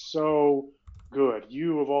he's so good.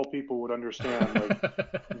 You of all people would understand like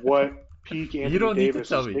what peak You Anthony don't need to Davis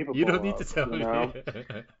tell is me. You don't capable need to of, tell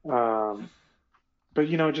me. Um, but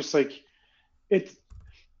just like it's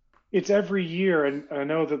it's every year, and I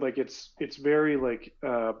know that like it's very like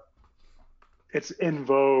it's in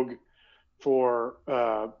vogue for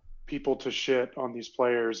people to shit on these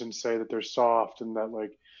players and say that they're soft and that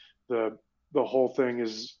like the the whole thing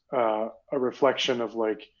is a reflection of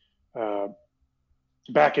like uh,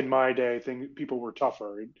 back in my day, thing people were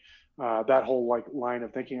tougher. And, that whole like line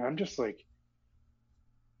of thinking, I'm just like,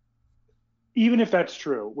 even if that's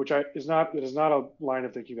true, which I is not it is not a line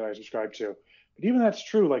of thinking that I subscribe to, but even that's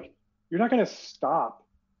true, like you're not going to stop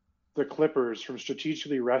the Clippers from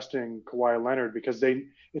strategically resting Kawhi Leonard because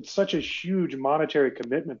it's such a huge monetary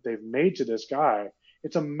commitment they've made to this guy.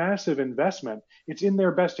 It's a massive investment. It's in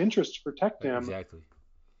their best interest to protect him. Exactly.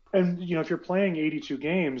 And if you're playing 82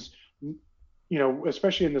 games,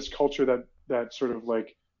 especially in this culture that sort of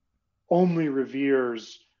like only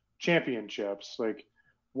reveres championships, like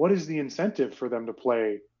what is the incentive for them to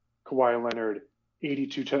play Kawhi Leonard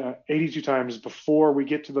 82 times before we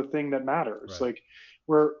get to the thing that matters? Right. Like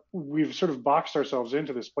we've sort of boxed ourselves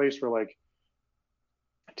into this place where like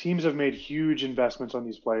teams have made huge investments on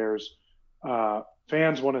these players.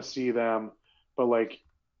 Fans want to see them, but like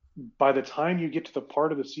by the time you get to the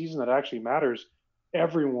part of the season that actually matters,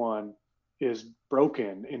 everyone is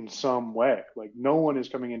broken in some way. Like no one is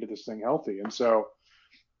coming into this thing healthy. And so,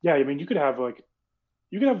 yeah, I mean, you could have an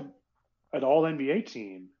all NBA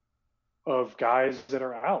team of guys that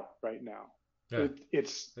are out right now. Yeah, it,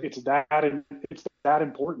 It's that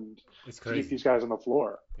important it's to keep crazy. these guys on the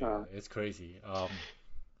floor. Yeah, it's crazy.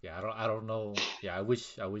 Yeah, I don't know. Yeah, I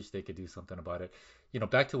wish they could do something about it.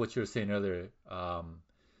 Back to what you were saying earlier,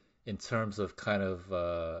 in terms of kind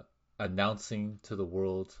of announcing to the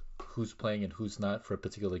world who's playing and who's not for a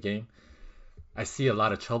particular game. I see a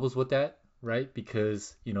lot of troubles with that, right?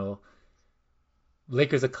 Because,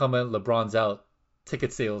 Lakers are coming, LeBron's out,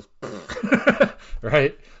 ticket sales,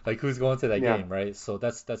 right? Like who's going to that Yeah. game, right? So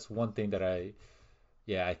that's one thing that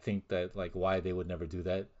yeah, I think that like why they would never do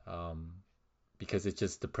that, because it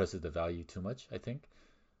just depresses the value too much, I think.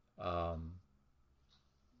 Um,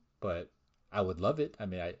 but I would love it. I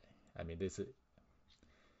mean, there's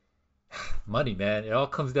money, man. It all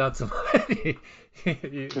comes down to money, you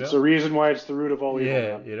It's know? the reason why it's the root of all evil,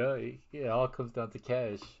 Yeah, man. it all comes down to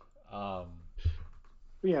cash. Um,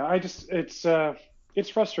 Yeah, it's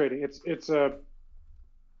frustrating.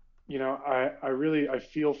 I really I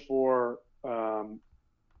feel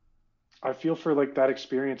for like that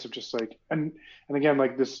experience of just like and again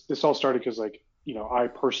like this all started because like I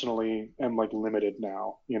personally am like limited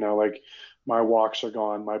now. Like my walks are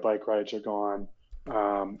gone, my bike rides are gone.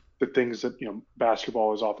 The things that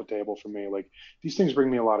basketball is off the table for me. Like these things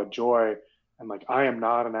bring me a lot of joy, and like I am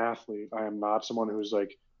not an athlete. I am not someone who's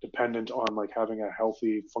like dependent on like having a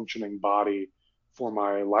healthy functioning body for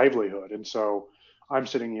my livelihood. And so I'm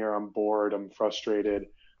sitting here, I'm bored, I'm frustrated,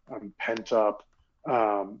 I'm pent up.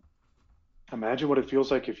 Um, Imagine what it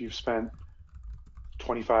feels like if you've spent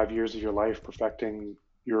 25 years of your life perfecting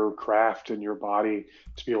your craft and your body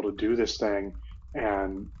to be able to do this thing,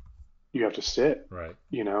 and you have to sit, right.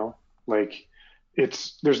 you know, like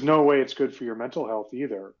there's no way it's good for your mental health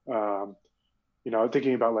either.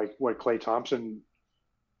 Thinking about like what Clay Thompson,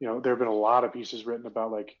 there have been a lot of pieces written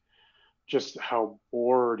about like just how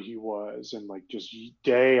bored he was and like just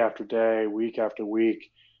day after day, week after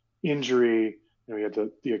week, injury. He had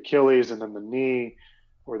the Achilles and then the knee,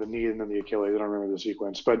 or the knee and then the Achilles. I don't remember the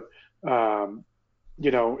sequence, but um,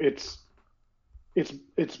 you know, it's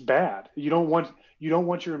bad. You don't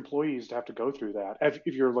want your employees to have to go through that.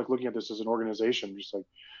 If you're like looking at this as an organization, just like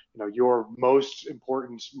your most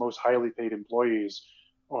important, most highly paid employees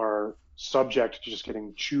are subject to just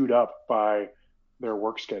getting chewed up by their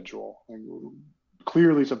work schedule. And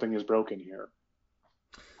clearly, something is broken here.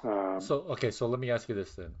 Um, So okay, so let me ask you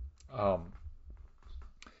this then. Um,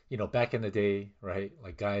 back in the day, right?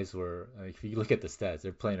 Like guys were, if you look at the stats,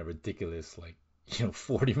 they're playing a ridiculous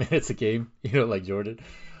 40 minutes a game. Like Jordan.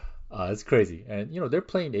 It's crazy, and they're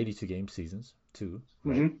playing 82 game seasons too,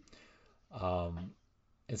 right? mhm. Um,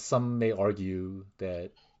 and some may argue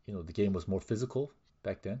that the game was more physical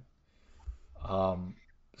back then. Um,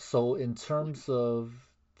 so in terms of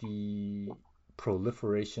the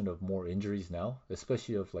proliferation of more injuries now,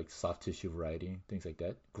 especially of like soft tissue variety, things like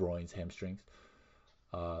that, groins, hamstrings,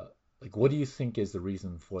 uh, like what do you think is the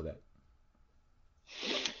reason for that?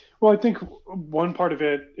 Well, I think one part of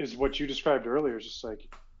it is what you described earlier. Is just like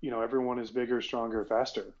everyone is bigger, stronger,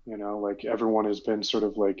 faster. Like everyone has been sort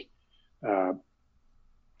of like uh,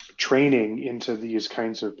 training into these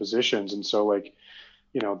kinds of positions, and so like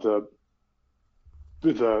the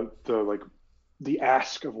like the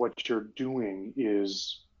ask of what you're doing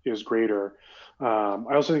is greater. I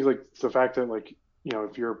also think like the fact that like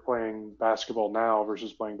if you're playing basketball now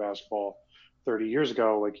versus playing basketball 30 years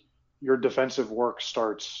ago, like your defensive work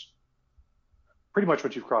starts pretty much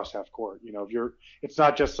when you've crossed half court. If you're, it's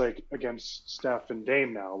not just like against Steph and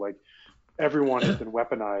Dame now. Like everyone has been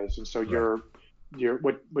weaponized, and so Right. you're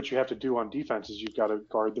what you have to do on defense is you've got to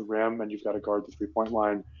guard the rim and you've got to guard the 3 point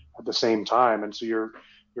line at the same time, and so you're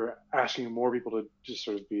asking more people to just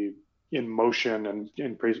sort of be in motion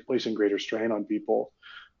and placing greater strain on people.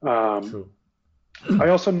 Um, True. I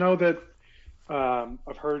also know that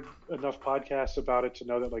I've heard enough podcasts about it to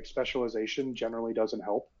know that like specialization generally doesn't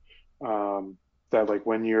help. That like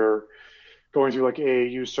when you're going through like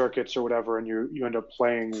AAU circuits or whatever, and you end up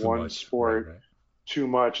playing Too one much. Right. sport Right. too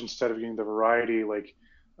much instead of getting the variety, like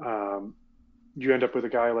um, you end up with a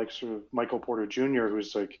guy like sort of Michael Porter Jr.,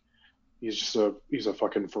 who's like he's a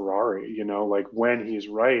fucking Ferrari, like when he's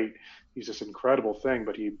right, he's this incredible thing,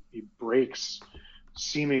 but he breaks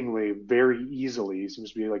seemingly very easily. He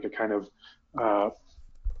seems to be like a kind of uh,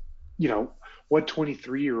 you know, what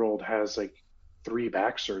 23-year-old has like three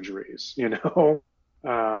back surgeries,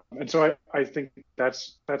 And so I think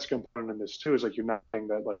that's a component in this too. Is like you're not saying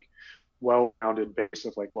that like well-rounded base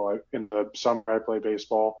of like, well, in the summer I play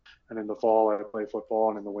baseball, and in the fall I play football,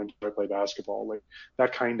 and in the winter I play basketball. Like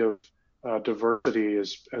that kind of diversity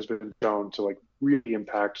has been shown to like really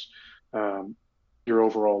impact um, your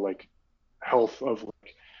overall like health of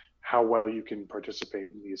like how well you can participate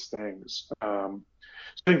in these things. So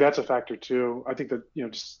I think that's a factor too. I think that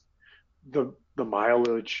just the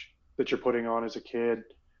mileage that you're putting on as a kid.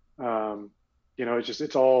 Um,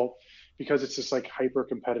 it's all because it's this like hyper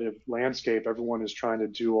competitive landscape. Everyone is trying to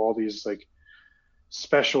do all these like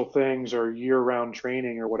special things or year round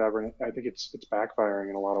training or whatever. And I think it's backfiring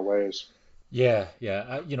in a lot of ways. Yeah,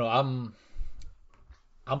 yeah.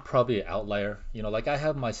 I'm probably an outlier. Like I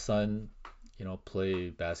have my son, play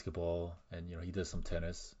basketball and he does some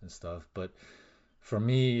tennis and stuff. But for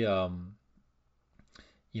me, I'm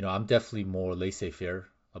definitely more laissez-faire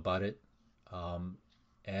about it. Um,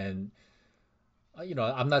 and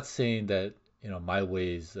I'm not saying that my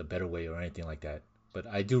way is a better way or anything like that. But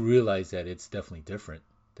I do realize that it's definitely different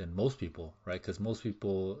than most people, right? Because most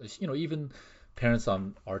people, even parents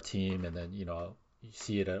on our team, and then you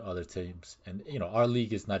see it at other teams, and our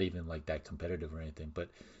league is not even like that competitive or anything. But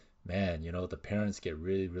man, the parents get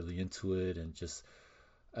really, really into it, and just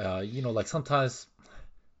like sometimes,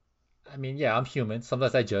 I mean, yeah, I'm human.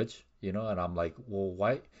 Sometimes I judge, and I'm like, well,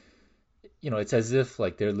 why? It's as if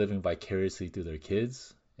like they're living vicariously through their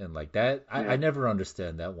kids, and like that, I Yeah. never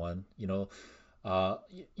understand that one.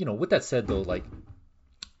 With that said though, like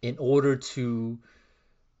in order to,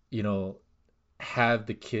 you know, have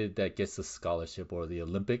the kid that gets the scholarship or the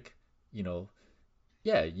Olympic, you know,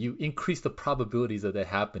 yeah, you increase the probabilities of that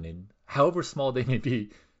happening, however small they may be,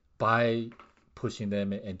 by pushing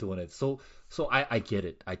them and doing it. So I get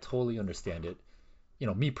it. I totally understand it.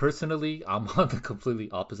 Me personally, I'm on the completely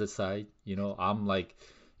opposite side. I'm like,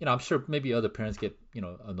 I'm sure maybe other parents get,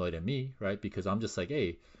 annoyed at me, right? Because I'm just like,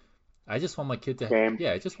 hey, I just want my kid to, Game.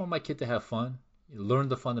 yeah, I just want my kid to have fun, learn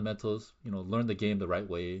the fundamentals, learn the game the right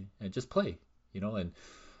way, and just play, and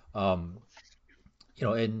um,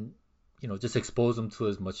 and just expose him to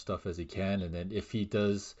as much stuff as he can, and then if he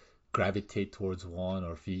does gravitate towards one,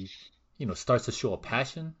 or if he, starts to show a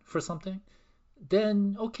passion for something,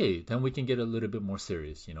 then okay, then we can get a little bit more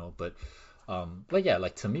serious, but yeah,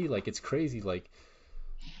 like to me, like it's crazy, like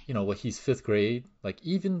what he's fifth grade, like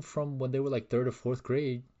even from when they were like third or fourth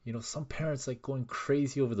grade, some parents like going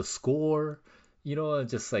crazy over the score, and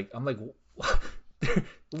just like I'm like, what?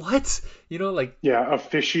 What? Like Yeah. yeah,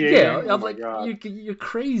 Officiating. Oh I'm my like God. you're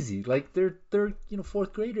crazy. Like they're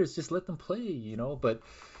fourth graders, just let them play, but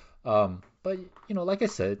like I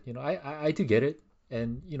said, I do get it,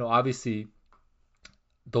 and obviously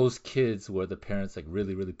those kids where the parents like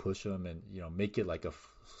really really push them and make it like a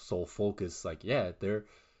sole focus, like yeah,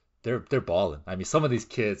 they're balling. I mean, some of these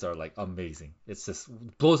kids are like amazing. It's just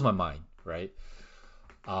blows my mind, right?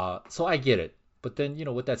 So I get it. But then,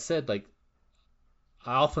 with that said, like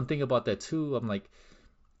I often think about that too. I'm like,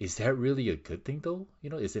 is that really a good thing though?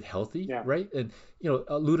 Is it healthy, Yeah. right? And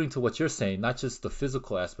alluding to what you're saying, not just the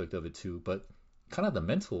physical aspect of it too, but kind of the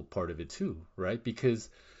mental part of it too, right? Because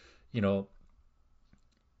you know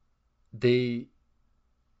they,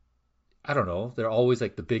 I don't know, they're always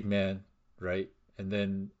like the big man, right? And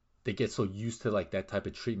then they get so used to like that type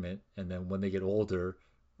of treatment, and then when they get older,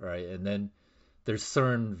 right, and then there's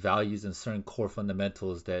certain values and certain core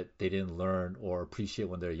fundamentals that they didn't learn or appreciate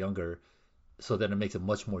when they're younger, so then it makes it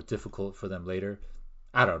much more difficult for them later.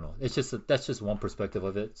 I don't know. It's just that's just one perspective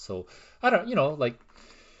of it. So I don't, like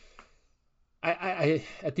I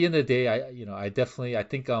at the end of the day, I definitely, I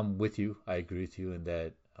think I'm with you. I agree with you in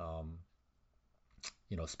that,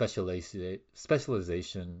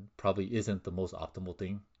 specialization probably isn't the most optimal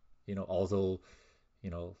thing. Although,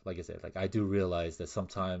 like I said, like I do realize that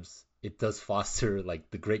sometimes it does foster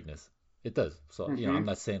like the greatness. It does. So, I'm Hmm.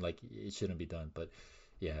 not saying like it shouldn't be done, but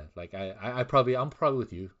yeah, like I'm probably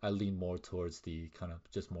with you. I lean more towards the kind of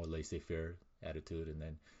just more laissez-faire attitude, and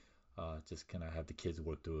then just kind of have the kids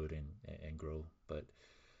work through it and grow. But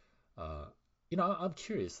uh, I'm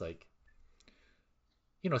curious, like,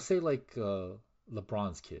 say like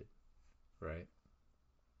LeBron's kid, right?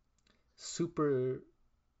 Super.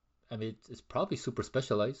 I mean, it's probably super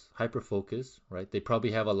specialized, hyper focused, right? They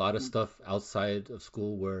probably have a lot of stuff outside of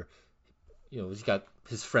school where he's got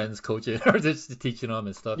his friends coaching or just teaching him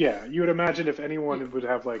and stuff. Yeah. You would imagine if Y- anyone would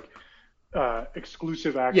have like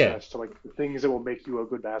exclusive Yeah, access to like the things that will make you a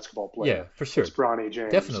good basketball yeah, player, for it's sure, Bronny James.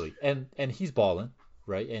 definitely, and he's balling,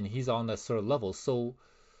 right? And he's on that sort of level. So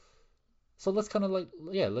let's kind of like,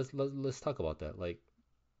 yeah, let's talk about that. Like,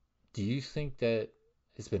 do you think that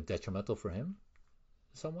it's been detrimental for him?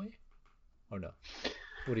 some way or no?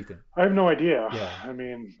 What do you think? I have no idea. Yeah, I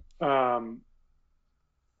mean,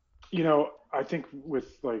 I think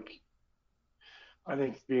I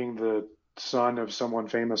think being the son of someone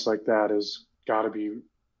famous like that has got to be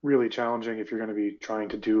really challenging if you're going to be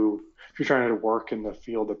if you're trying to work in the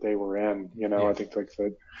field that they were in. I yeah, think like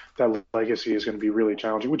that legacy is going to be really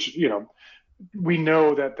challenging, which, we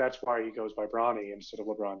know that that's why he goes by Bronny instead of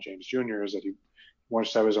LeBron James Jr. is that he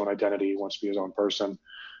wants to have his own identity, he wants to be his own person.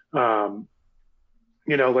 Um,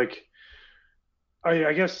 like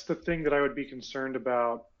I guess the thing that I would be concerned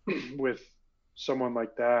about with someone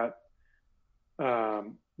like that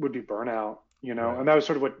would be burnout, right. and that was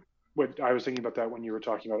sort of what I was thinking about that when you were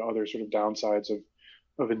talking about other sort of downsides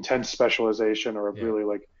of intense specialization or of Yeah, really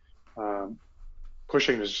like um,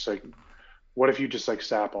 pushing is just like, what if you just like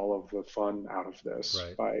sap all of the fun out of this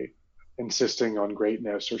right. by insisting on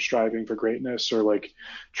greatness or striving for greatness or like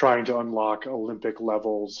trying to unlock Olympic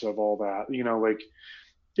levels of all that? Like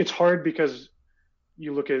it's hard because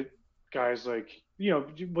you look at guys like, well,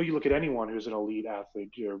 you look at anyone who's an elite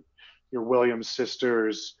athlete, your Williams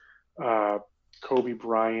sisters, uh, Kobe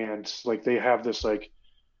Bryant, like they have this like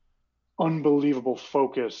unbelievable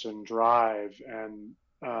focus and drive, and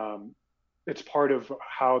it's part of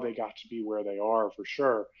how they got to be where they are for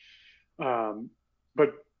sure. Um,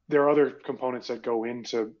 but there are other components that go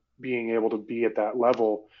into being able to be at that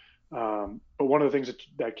level. But one of the things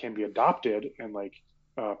that can be adopted and like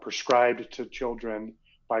prescribed to children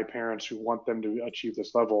by parents who want them to achieve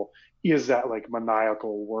this level is that like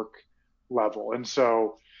maniacal work level. And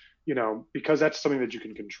so, because that's something that you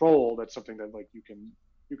can control, that's something that like you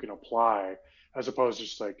can apply as opposed to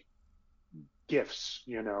just like gifts,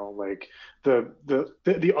 like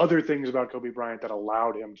the other things about Kobe Bryant that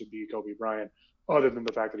allowed him to be Kobe Bryant, other than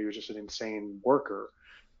the fact that he was just an insane worker,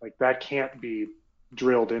 like that can't be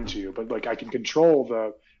drilled into you. But like I can control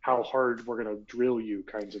the how hard we're gonna drill you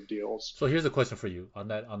kinds of deals. So here's a question for you on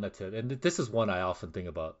that tip, and this is one I often think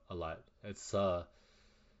about a lot. It's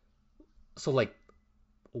so like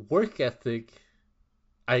work ethic.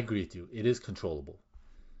 I agree with you. It is controllable,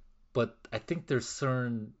 but I think there's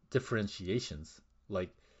certain differentiations. Like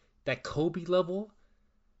that Kobe level,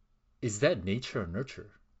 is that nature or nurture?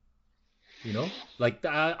 Like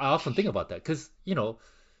I often think about that because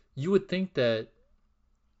you would think that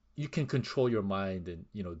you can control your mind and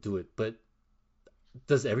do it, but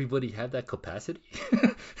does everybody have that capacity?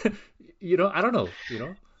 I don't know.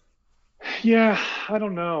 Yeah, I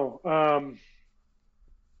don't know.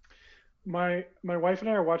 My wife and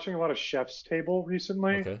I are watching a lot of Chef's Table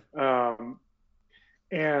recently, Okay.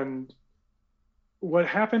 and what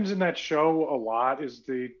happens in that show a lot is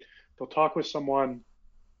they'll talk with someone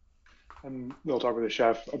and they'll talk with a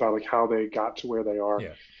chef about like how they got to where they are.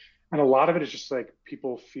 Yeah. And a lot of it is just like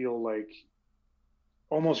people feel like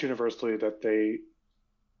almost universally that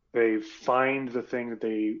they find the thing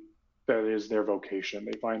that is their vocation.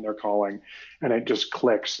 They find their calling and it just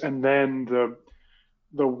clicks. And then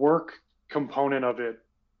the work component of it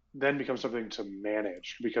then becomes something to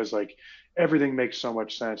manage because like everything makes so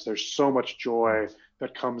much sense. There's so much Hmm. joy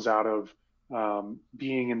that comes out of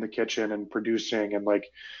being in the kitchen and producing. And like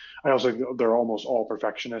I also think they're almost all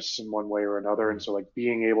perfectionists in one way or another. And Right. so like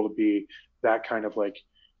being able to be that kind of like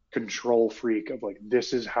control freak of like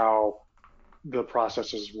this is how the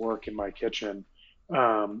processes work in my kitchen.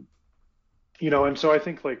 Um, and so I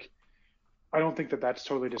think like I don't think that that's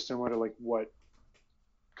totally dissimilar to like what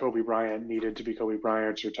Kobe Bryant needed to be Kobe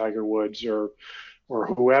Bryant or Tiger Woods or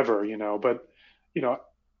whoever, But you know,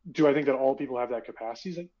 do I think that all people have that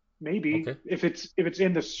capacity? Like maybe Okay. if it's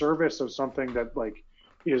in the service of something that like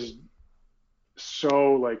is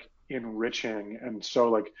so like enriching and so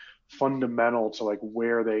like fundamental to like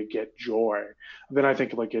where they get joy, then I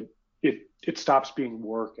think like it stops being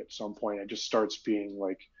work at some point. It just starts being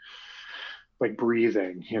like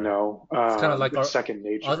breathing, Right. It's kind of like it's our second us,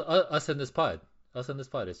 nature. us in this pod. Us in this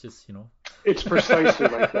pod. It's just It's precisely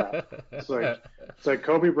like that. It's like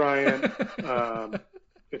Kobe Bryant. Um,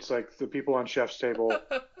 it's like the people on Chef's Table.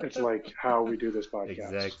 It's like how we do this podcast.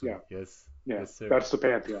 Exactly. Yeah, Yes. yeah. Yes, sir. That's the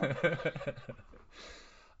pantheon.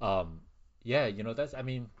 um, yeah, that's, I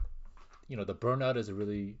mean, the burnout is a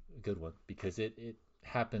really good one because it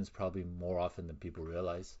happens probably more often than people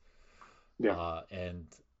realize. Yeah, And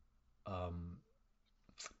um,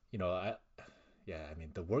 I yeah, I mean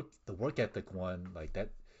the work ethic one like that.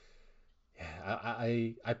 Yeah,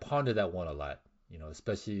 I ponder that one a lot.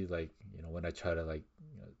 Especially like when I try to like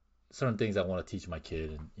certain things I want to teach my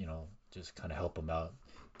kid and just kind of help him out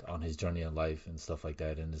on his journey in life and stuff like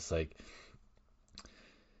that. And it's like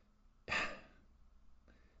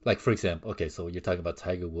Like for example, okay, so you're talking about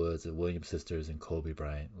Tiger Woods and Williams sisters and Kobe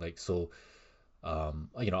Bryant. Like so,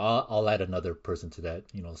 I'll add another person to that.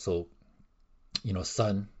 So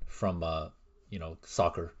son from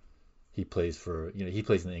soccer. He plays in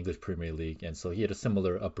the English Premier League, and so he had a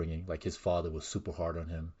similar upbringing. Like his father was super hard on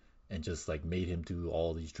him and just like made him do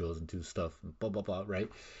all these drills and do stuff and blah blah blah, right?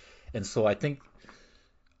 And so I think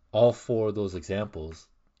all four of those examples,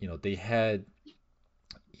 they had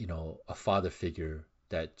a father figure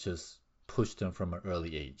that just pushed them from an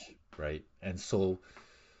early age, right? And so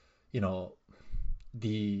you know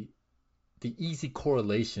the the easy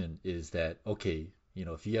correlation is that okay,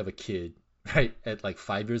 if you have a kid right at like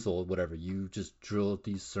 5 years old, whatever, you just drill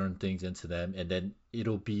these certain things into them, and then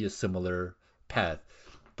it'll be a similar path.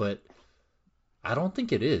 But I don't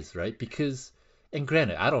think it is, right? Because, and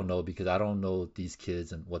granted, I don't know because I don't know these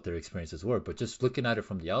kids and what their experiences were, but just looking at it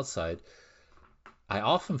from the outside, I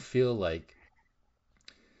often feel like,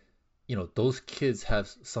 those kids have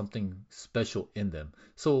something special in them.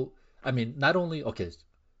 So, I mean, not only, okay,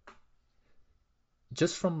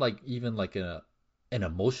 just from like even like an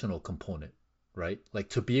emotional component, right? Like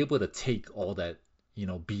to be able to take all that,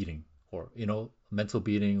 beating or, mental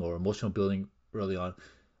beating or emotional building early on.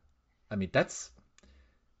 I mean,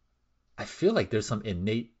 I feel like there's some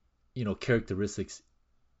innate, characteristics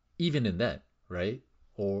even in that, right?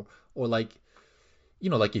 Or like,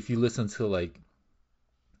 like if you listen to like,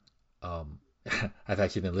 um, I've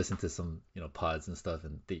actually been listening to some, pods and stuff,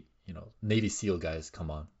 and Navy SEAL guys come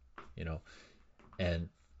on, you know, and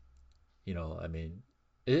I mean,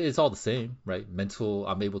 it's all the same, right? Mental,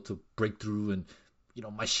 I'm able to break through, and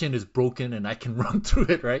my shin is broken and I can run through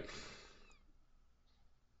it, right?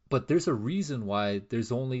 But there's a reason why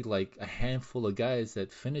there's only like a handful of guys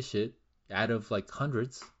that finish it out of like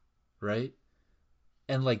hundreds, right?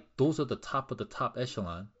 And like those are the top of the top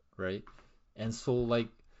echelon, right? And so like,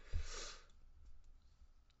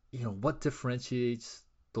 what differentiates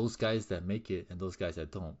those guys that make it and those guys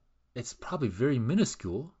that don't? It's probably very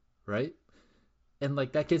minuscule, right? And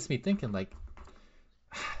like that gets me thinking like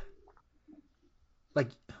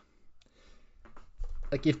like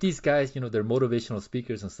if these guys, they're motivational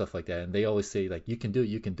speakers and stuff like that, and they always say like you can do it,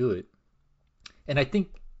 you can do it. And I think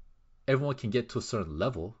everyone can get to a certain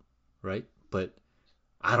level, right? But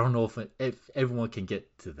I don't know if everyone can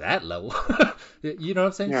get to that level. You know what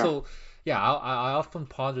I'm saying? Yeah. So yeah, I often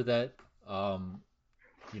ponder that, um,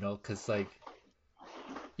 because like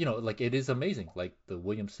like it is amazing, like the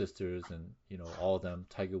Williams sisters and all of them,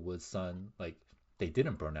 Tiger Woods' son, like they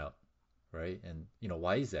didn't burn out, right? And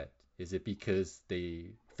why is that? Is it because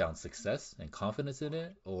they found success and confidence in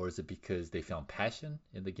it, or is it because they found passion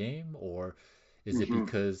in the game, or is it Hmm.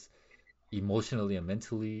 because emotionally and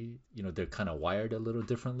mentally, they're kind of wired a little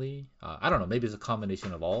differently? I don't know. Maybe it's a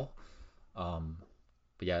combination of all. Um,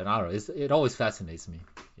 but yeah, and I don't know. It always fascinates me.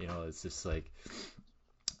 It's just like,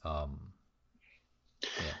 um,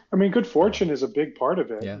 yeah, I mean, good I don't know. fortune is a big part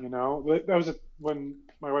of it. Yeah, That was when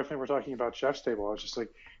my wife and I were talking about Chef's Table. I was just like,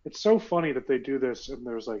 it's so funny that they do this, and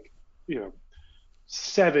there's like, you know,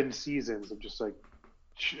 7 seasons of just like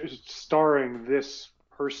starring this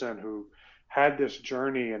person who had this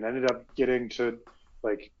journey and ended up getting to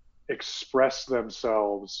like express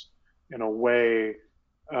themselves in a way,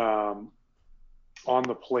 um, on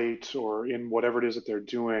the plate or in whatever it is that they're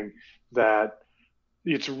doing, that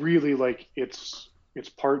it's really like it's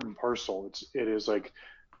part and parcel. It is like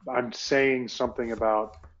I'm saying something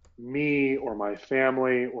about me or my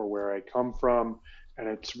family or where I come from, and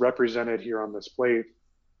it's represented here on this plate.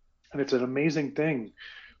 And it's an amazing thing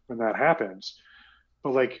when that happens.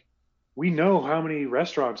 But like, we know how many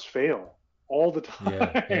restaurants fail all the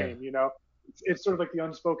yeah, yeah, time. It's sort of like the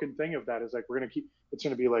unspoken thing of that is like we're gonna keep. It's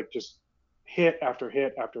gonna be like just hit after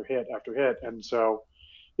hit after hit after hit. And so,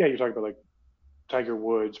 yeah, you're talking about like Tiger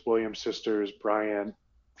Woods, Williams sisters, Bryant,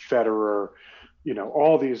 Federer,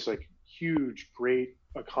 all these like huge, great,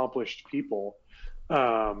 accomplished people.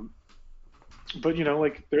 Um, but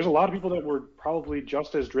like there's a lot of people that were probably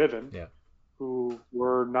just as driven yeah, who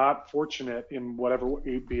were not fortunate in whatever,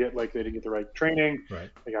 be it like they didn't get the right training, right.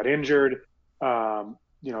 they got injured,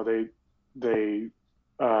 they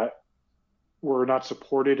uh, were not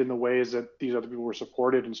supported in the ways that these other people were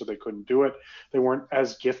supported, and so they couldn't do it. They weren't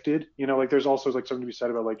as gifted. Like there's also like something to be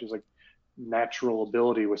said about like just like natural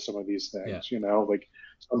ability with some of these Yeah, things. Like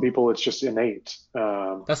some people it's just innate.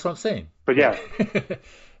 that's what I'm saying. But Yeah,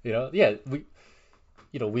 yeah, yeah.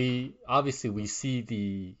 We obviously we see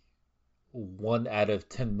the 1 out of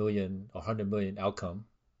 10 million, 100 million outcome,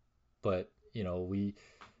 but we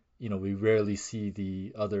rarely see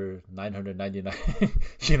the other 999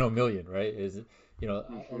 million, right? Is you know,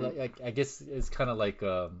 Hmm. I guess it's kind of like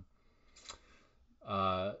uh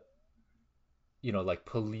like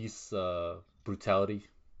police brutality,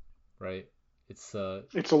 right? It's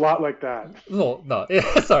It's a lot like that. no,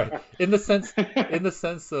 sorry, in the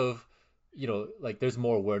sense of, like there's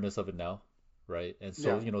more awareness of it now, right? And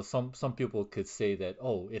so, Yeah, some people could say that,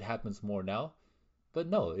 oh, it happens more now, but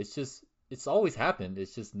no, it's always happened.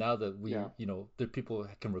 It's just now that yeah, the people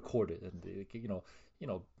can record it, and you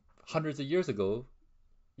know, hundreds of years ago,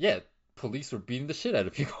 yeah, police were beating the shit out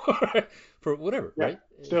of people right? For whatever, yeah. right?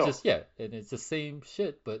 It's Still, just, yeah, and it's the same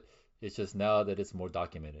shit, but it's just now that it's more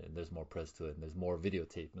documented and there's more press to it and there's more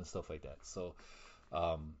videotape and stuff like that. So,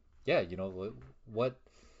 yeah, what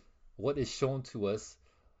what is shown to us,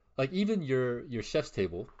 like even your chef's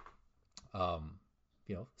table, um,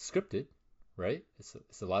 scripted, right?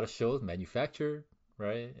 It's a lot of shows manufactured,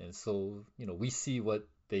 right? And so, we see what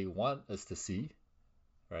they want us to see,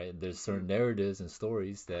 right? And there's certain mhm, narratives and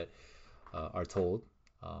stories that are told.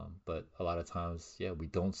 But a lot of times, yeah, we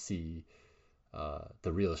don't see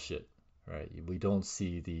the real shit, right? We don't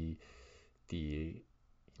see the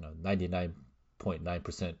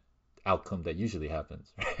 99.9% outcome that usually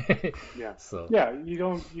happens, right? yeah, So yeah.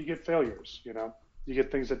 You get failures. You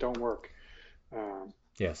get things that don't work. Um,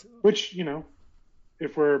 yes, which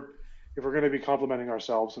if we're if we're going to be complimenting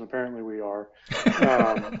ourselves, and apparently we are,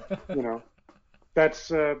 um, you know,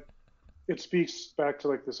 that's it speaks back to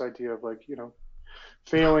like this idea of like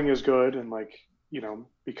failing is good, and like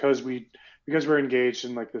because we're engaged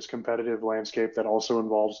in like this competitive landscape that also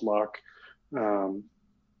involves luck. Um,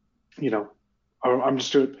 you know, I'm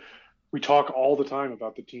just we talk all the time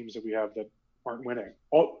about the teams that we have that aren't winning.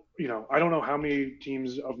 I don't know how many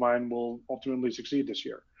teams of mine will ultimately succeed this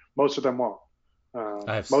year. Most of them won't.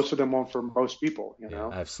 I have Most of them won't for most people. yeah,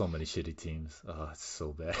 I have so many shitty teams. Oh, it's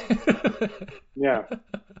so bad. Yeah,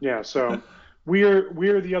 yeah. So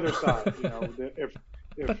we're the other side.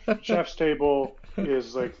 If Chef's Table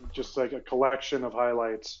is like just like a collection of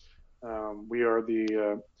highlights, we are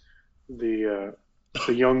the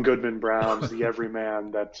young Goodman Browns, the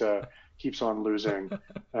everyman that keeps on losing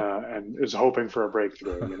and is hoping for a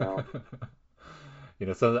breakthrough.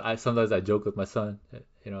 Sometimes I joke with my son.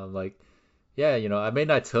 I'm like, yeah, I may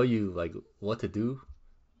not tell you like what to do,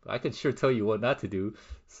 but I can sure tell you what not to do.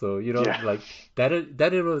 So, Yeah, like that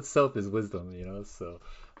in itself is wisdom. So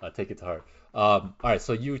take it to heart. All right,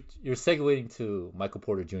 so you're segueing to Michael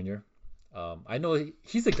Porter Jr. I know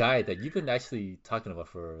he's a guy that you've been actually talking about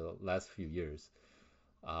for the last few years.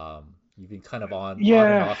 You've been kind of on and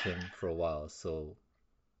yeah, off him for a while. So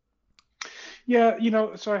yeah.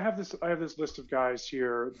 So I have this list of guys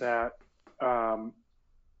here that um,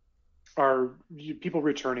 are people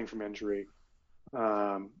returning from injury,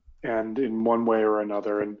 and in one way or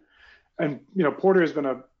another. And Porter has been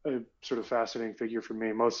a sort of fascinating figure for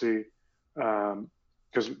me, mostly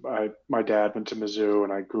because my dad went to Mizzou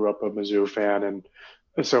and I grew up a Mizzou fan, and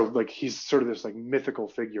so like he's sort of this like mythical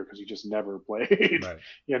figure because he just never played. right.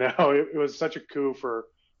 It was such a coup for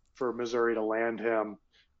Missouri to land him,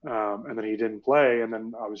 and then he didn't play, and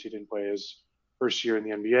then obviously he didn't play his first year in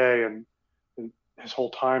the NBA, and his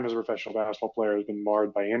whole time as a professional basketball player has been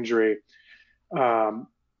marred by injury. Um,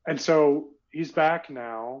 and so he's back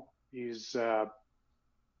now. He's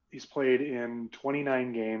played in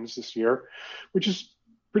 29 games this year, which is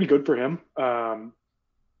pretty good for him.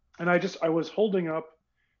 And I was holding up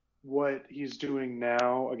what he's doing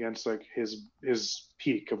now against like his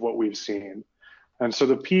peak of what we've seen. And so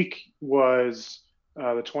the peak was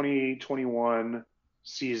the 2021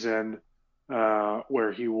 season,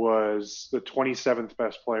 where he was the 27th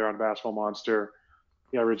best player on Basketball Monster.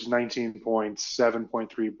 He averaged 19 points,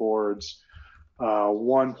 7.3 boards,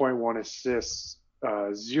 1.1 assists,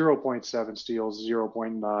 0.7 steals, zero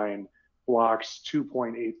point 0.9 blocks,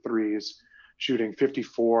 2.8 threes, shooting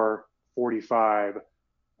 54, 45,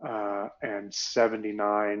 and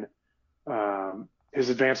 79. His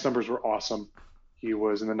advanced numbers were awesome. He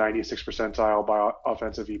was in the 96th percentile by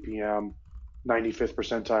offensive EPM, 95th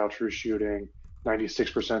percentile true shooting,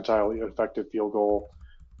 96th percentile effective field goal.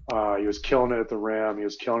 He was killing it at the rim. He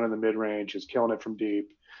was killing it in the mid range. He was killing it from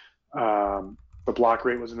deep. The block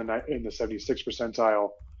rate was in the 76th percentile.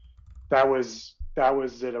 That was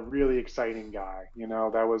a really exciting guy.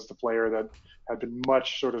 That was the player that had been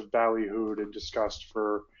much sort of ballyhooed and discussed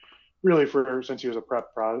for really for since he was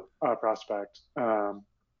a prospect.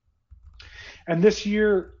 And this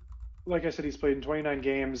year, like I said, he's played in 29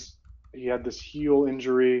 games. He had this heel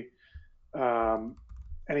injury, um,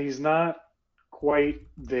 and he's not quite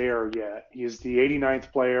there yet. He's the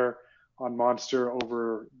 89th player on Monster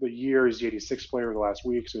over the year. He's the 86th player over the last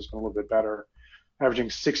week, so he's been a little bit better, averaging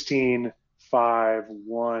 16, 5,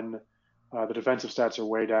 1. The defensive stats are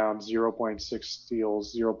way down: 0.6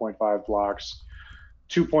 steals, zero point 0.5 blocks,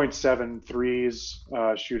 2.7 threes,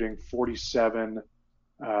 shooting 47%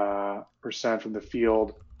 from the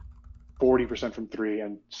field, 40% from three,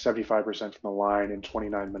 and 75% from the line in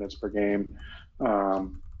 29 minutes per game.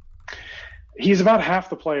 Um, he's about half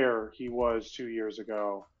the player he was 2 years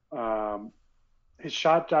ago. His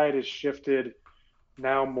shot diet has shifted.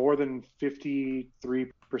 Now more than 53%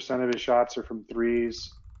 of his shots are from threes,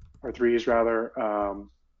 or threes rather.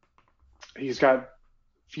 He's got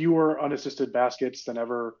fewer unassisted baskets than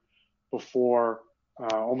ever before.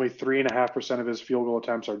 Only 3.5% of his field goal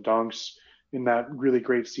attempts are dunks. In that really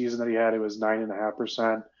great season that he had, it was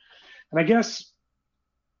 9.5%. And I guess,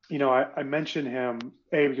 I mention him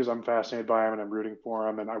because I'm fascinated by him and I'm rooting for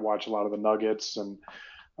him, and I watch a lot of the Nuggets. And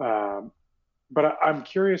but I'm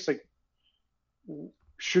curious, like,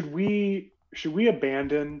 should we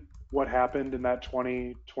abandon what happened in that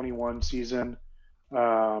 2021 season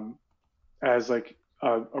um, as like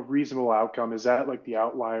a reasonable outcome? Is that like the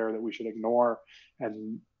outlier that we should ignore?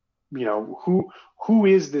 And who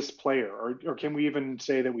is this player, or can we even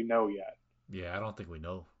say that we know yet? Yeah, I don't think we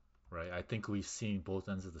know, right? I think we've seen both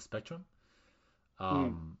ends of the spectrum. Mm.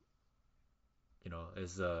 Um,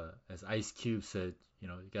 as Ice Cube said, you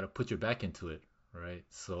got to put your back into it, right?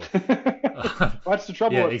 So, That's the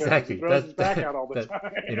trouble yeah, with him, is he exactly. throws his back out all the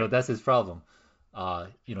time. That's his problem.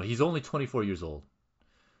 He's only 24 years old,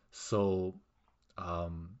 so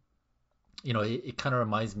um, it kind of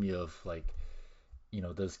reminds me of like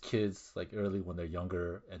those kids like early when they're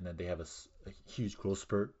younger, and then they have a huge growth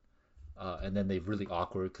spurt, and then they're really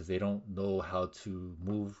awkward because they don't know how to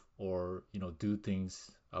move or do things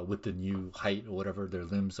with the new height or whatever. Their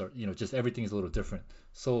limbs are, just everything's a little different.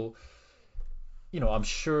 So I'm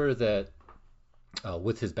sure that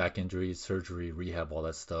with his back injuries, surgery, rehab, all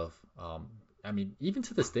that stuff, I mean, even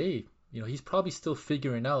to this day, he's probably still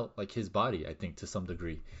figuring out like his body, I think, to some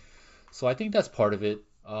degree. So I think that's part of it.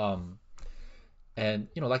 And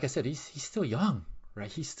like I said, he's still young,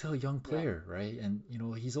 right? He's still a young Yeah. player, right? And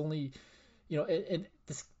he's only, and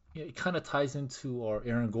this it kind of ties into our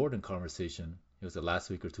Aaron Gordon conversation. It was it last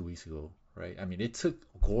week or 2 weeks ago, right? I mean, it took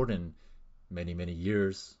Gordon many, many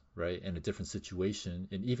years, right, in a different situation,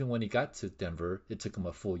 and even when he got to Denver, it took him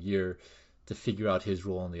a full year to figure out his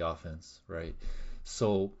role in the offense, right?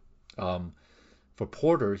 So, um, for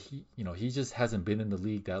Porter, he just hasn't been in the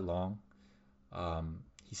league that long.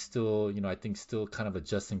 He's still, I think, still kind of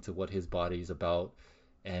adjusting to what his body is about,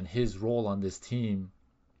 and his role on this team.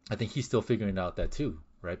 I think he's still figuring out that too,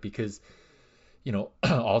 right? Because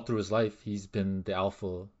all through his life, he's been the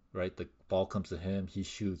alpha, right? The ball comes to him, he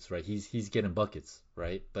shoots, right? He's getting buckets,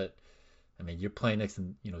 right? But I mean, you're playing next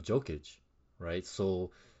to Jokic, right?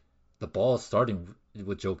 So the ball is starting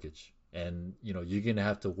with Jokic, and you're gonna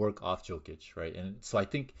have to work off Jokic, right? And so I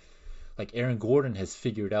think like Aaron Gordon has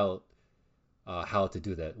figured out how to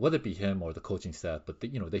do that, whether it be him or the coaching staff. But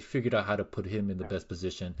they figured out how to put him in the Yeah. best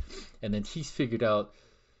position, and then he's figured out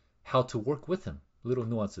how to work with him. Little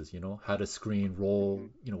nuances, how to screen, roll,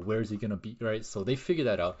 Hmm. where is he gonna be, right? So they figured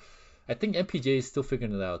that out. I think MPJ is still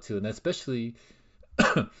figuring it out too, and especially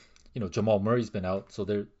Jamal Murray's been out, so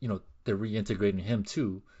they're reintegrating him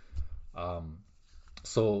too. Um,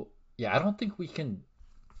 so yeah, I don't think we can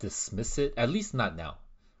dismiss it, at least not now.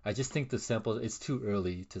 I just think the sample it's too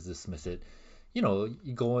early to dismiss it. You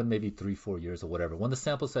go in maybe 3, 4 years or whatever. When the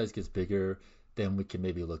sample size gets bigger, then we can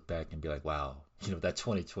maybe look back and be like, wow, that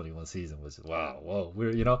 2021 season was wow, whoa,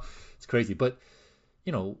 it's crazy. But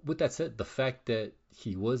with that said, the fact that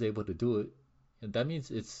he was able to do it, and that means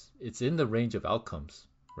it's in the range of outcomes,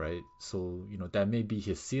 right? So that may be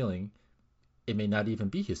his ceiling. It may not even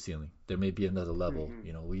be his ceiling. There may be another level.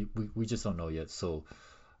 Hmm. We just don't know yet. So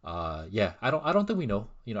yeah, I don't think we know.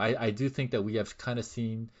 I do think that we have kind of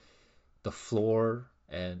seen the floor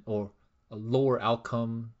and or a lower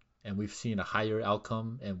outcome, and we've seen a higher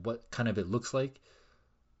outcome and what kind of it looks like.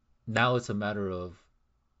 Now it's a matter of,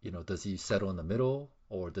 does he settle in the middle,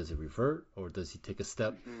 or does he revert, or does he take a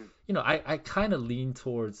step? Hmm. I kind of lean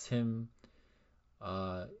towards him,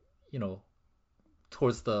 uh, you know,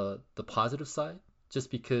 towards the positive side,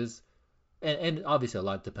 just because, and obviously a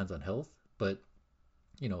lot depends on health, but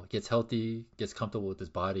gets healthy, gets comfortable with his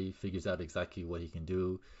body, figures out exactly what he can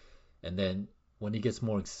do, and then when he gets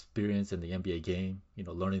more experience in the NBA game,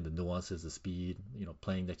 learning the nuances, the speed,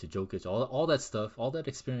 playing next to Jokic, all that stuff, all that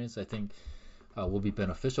experience, I think will be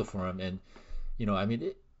beneficial for him. And I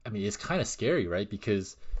mean, it's kind of scary, right?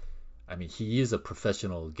 Because I mean, he is a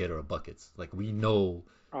professional getter of buckets. Like we know,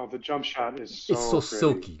 Oh, the jump shot is it's so so pretty.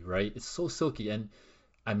 silky, right? It's so silky, and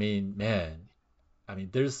I mean, man, I mean,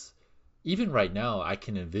 there's even right now, I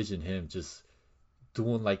can envision him just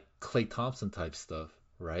doing like Clay Thompson type stuff,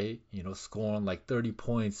 right? Scoring like 30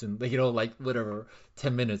 points and like whatever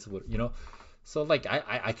 10 minutes, So like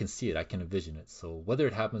I can see it, I can envision it. So whether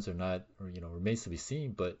it happens or not, or remains to be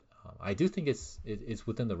seen. But I do think it's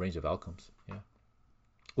within the range of outcomes. Yeah.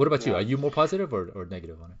 What about you? Are Yeah. you more positive or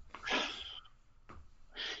negative on it?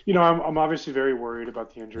 I'm obviously very worried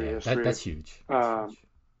about the injury Yeah, history. that's huge. That's Um, huge.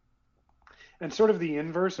 and sort of the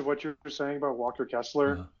inverse of what you're saying about Walker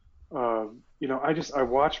Kessler. Uh-huh. I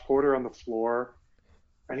watch Porter on the floor,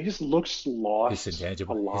 and he just looks lost a His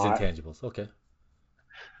lot. intangibles. Okay.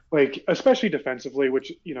 Like especially defensively,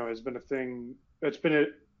 which has been a thing that's been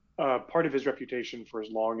a part of his reputation for as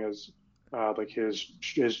long as like his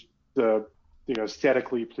the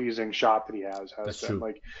aesthetically pleasing shot that he has That's been. true.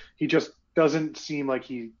 Like he just doesn't seem like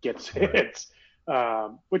he gets Right. hits.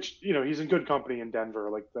 Which he's in good company in Denver.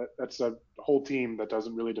 Like that's a whole team that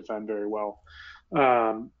doesn't really defend very well.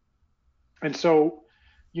 Um, and so,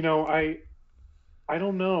 I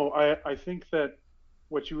don't know. I think that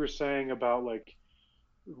what you were saying about like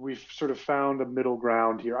we've sort of found a middle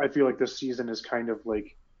ground here. I feel like this season is kind of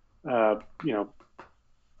like, uh, you know,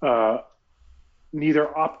 uh, neither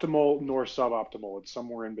optimal nor suboptimal. It's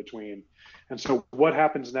somewhere in between. And so what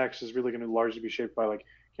happens next is really going to largely be shaped by like,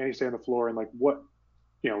 can he stay on the floor and like what,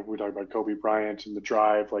 we talk about Kobe Bryant and the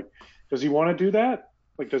drive. Like, does he want to do that?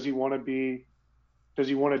 Like, does he want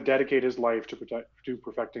to dedicate his life to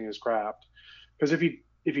perfecting his craft? Because if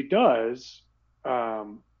he does,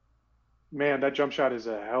 um, man, that jump shot is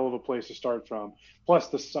a hell of a place to start from. Plus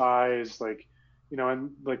the size, like,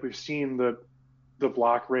 and like we've seen the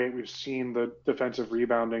block rate, we've seen the defensive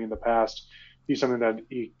rebounding in the past be something that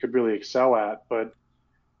he could really excel at. But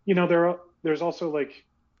there's also like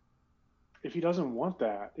if he doesn't want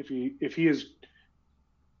that, if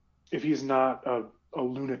he's not a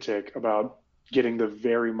lunatic about getting the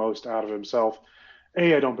very most out of himself,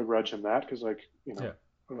 I don't begrudge him that because like Yeah.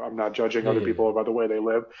 I'm not judging Yeah. other Yeah. Yeah. people about the way they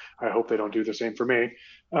live. I hope they don't do the same for me.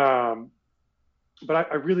 Um, but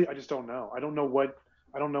I really I just don't know. I don't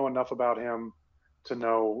know enough about him to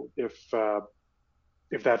know if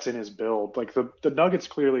that's in his build. Like the Nuggets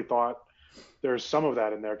clearly thought there's some of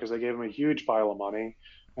that in there because they gave him a huge pile of money,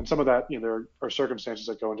 and some of that there are circumstances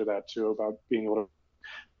that go into that too about being able to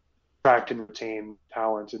attract and retain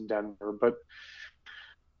talent in Denver. But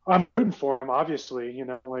I'm rooting for him, obviously.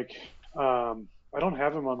 Like I don't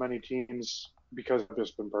have him on many teams because I've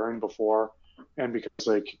just been burned before, and because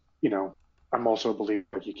like I'm also a believer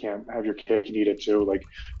that you can't have your cake and eat it too. Like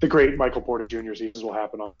the great Michael Porter Jr. seasons will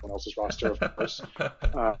happen on someone else's roster, of course.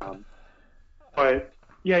 Um, but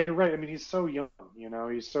yeah, you're right. I mean, he's so young.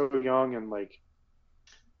 He's so young, and like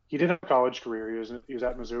he didn't have a college career. He was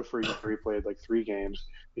at Mizzou for a year. He played like 3 games.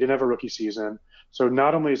 He didn't have a rookie season. So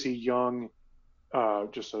not only is he young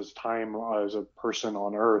just as time as a person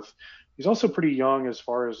on Earth. He's also pretty young as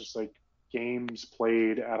far as just like games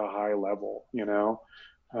played at a high level.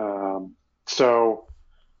 So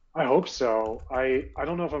I hope so. I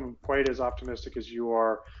don't know if I'm quite as optimistic as you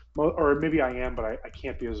are, or maybe I am, but I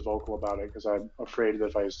can't be as vocal about it because I'm afraid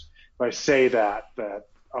that if I say that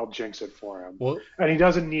I'll jinx it for him. Well, And he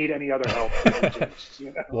doesn't need any other help to be jinxed.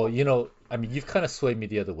 well, I mean, you've kind of swayed me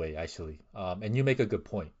the other way, actually. And you make a good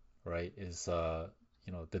point, right? Is the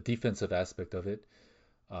defensive aspect of it.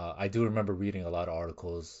 I do remember reading a lot of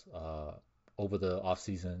articles over the off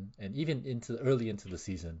season and even early into the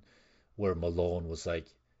season where Malone was like,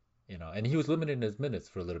 and he was limiting his minutes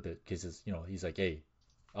for a little bit because he's like, hey,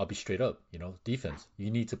 I'll be straight up, defense. You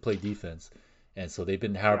need to play defense. And so they've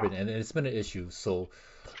been Yeah. harboring, and it's been an issue. So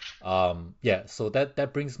yeah, so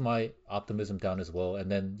that brings my optimism down as well. And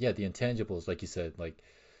then yeah, the intangibles, like you said, like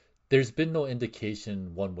there's been no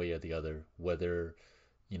indication one way or the other whether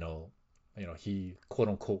you know he quote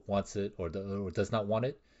unquote wants it or does not want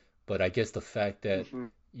it. But I guess the fact that Hmm.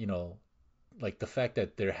 you know like the fact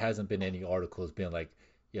that there hasn't been any articles being like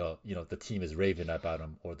the team is raving about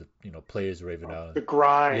him or the players raving about him. The Yeah,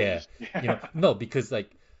 grind. Yeah. no, because like,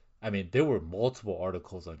 I mean, there were multiple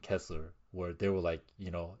articles on Kessler where they were like,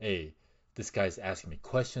 hey, this guy's asking me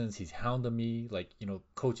questions, he's hounding me, like,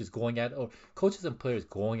 coaches and players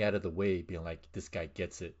going out of the way, being like, this guy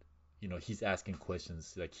gets it, he's asking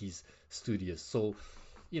questions, like he's studious. So,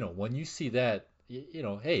 when you see that,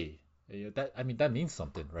 hey, that I mean, that means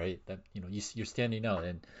something, right? That you're standing out,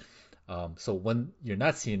 and so when you're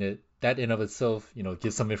not seeing it, that in of itself,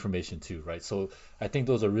 gives some information too, right? So I think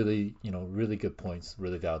those are really, really good points,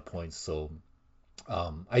 really valid points. So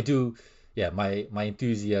I do, yeah, my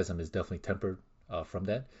enthusiasm is definitely tempered from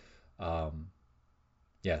that. Um,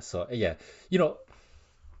 yeah, so yeah, you know,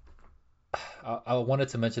 I wanted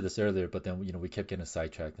to mention this earlier, but then we kept getting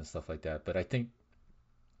sidetracked and stuff like that. But I think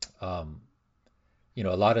um, a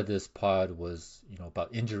lot of this pod was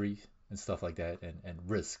about injury and stuff like that, and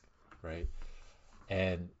risk, right?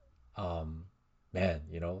 And um, man,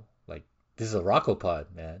 like this is a Rocco pod,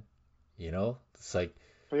 man. It's like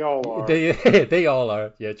They all are. they they all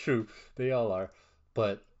are. Yeah, true, they all are.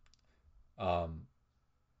 But um,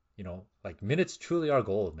 like minutes truly are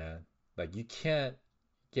gold, man. Like you can't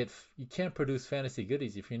produce fantasy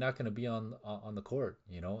goodies if you're not going to be on the court,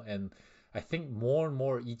 And I think more and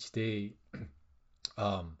more each day,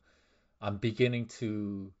 um, I'm beginning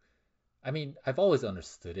to. I mean, I've always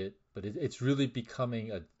understood it, but it's really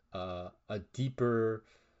becoming a deeper,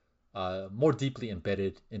 more deeply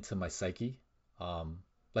embedded into my psyche. Um,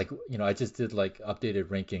 like I just did like updated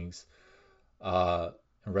rankings, and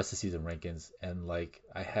rest of season rankings, and like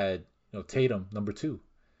I had Tatum number two,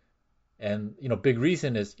 and big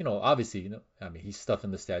reason is obviously I mean he's stuff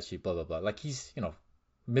in the stat sheet, blah blah blah. Like he's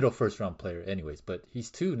middle first round player anyways, but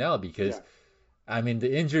he's two now because Yeah. I mean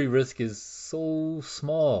the injury risk is so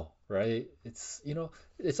small, right? It's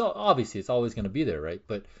obviously it's always going to be there, right?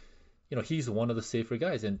 But he's one of the safer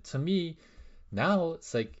guys, and to me now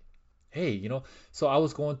it's like, hey, so I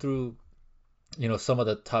was going through some of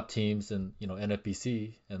the top teams in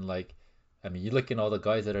NFBC, and like I mean you look at all the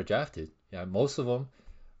guys that are drafted, yeah, most of them.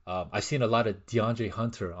 I've seen a lot of DeAndre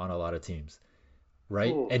Hunter on a lot of teams,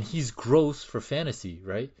 right? Ooh, And he's gross for fantasy,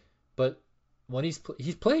 right? But when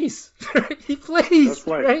he plays, right? He plays, let's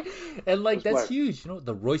play. right? And like Let's that's play. huge.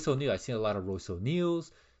 The Royce O'Neal. I've seen a lot of Royce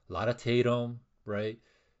O'Neals, a lot of Tatum, right?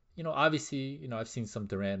 Obviously, I've seen some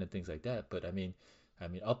Durant and things like that. But I mean,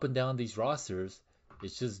 up and down these rosters,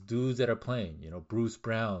 it's just dudes that are playing. Bruce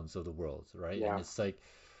Browns of the world, right? And Yeah. it's like,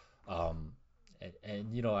 um, and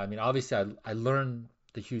I mean, obviously, I learned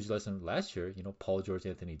the huge lesson last year. Paul George,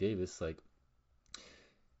 Anthony Davis, like,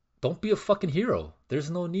 don't be a fucking hero.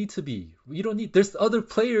 There's no need to be. You don't need. There's other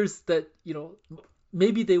players that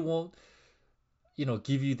maybe they won't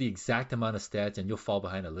give you the exact amount of stats, and you'll fall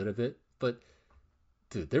behind a little bit, but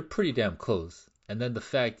dude, they're pretty damn close. And then the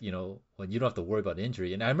fact, when you don't have to worry about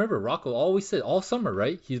injury. And I remember Rocco always said all summer,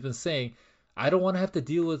 right? He's been saying, I don't want to have to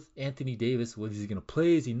deal with Anthony Davis. What is he gonna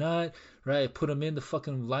play? Is he not? Right? I put him in the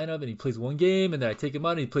fucking lineup and he plays one game, and then I take him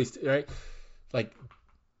out and he plays right. Like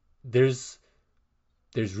there's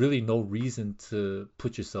there's really no reason to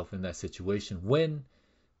put yourself in that situation when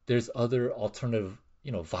there's other alternative,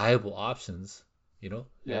 viable options,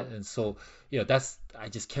 Yeah. and so, that's I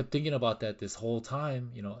just kept thinking about that this whole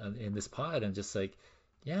time, in this pod, and just like,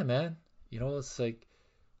 yeah, man, it's like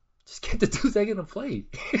just get the dudes that gonna play.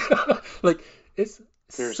 Like it's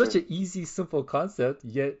such Seriously. an easy, simple concept,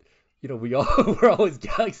 yet we're always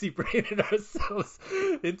galaxy braining ourselves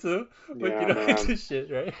into like Yeah, man. into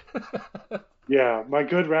shit, right? Yeah, my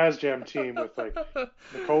good Razjam team with like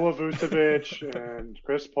Nikola Vucevic and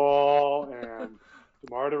Chris Paul and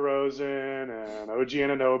DeMar DeRozan and OG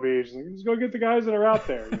Anunoby. Just go get the guys that are out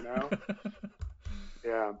there.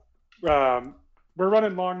 Yeah. We're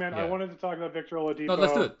running long, man. I Yeah. wanted to talk about Victor No, let's do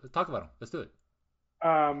Oladipo, it. Let's talk about him. Let's do it.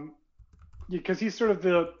 um, because he's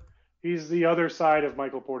the other side of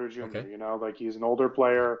Michael Porter Jr. Okay. Like he's an older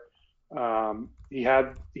player. He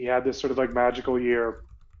had this sort of like magical year,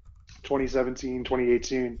 2017,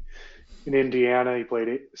 2018 in Indiana. He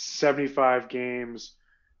played 75 games,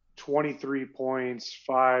 23 points,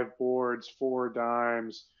 5 boards, 4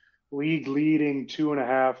 dimes, league leading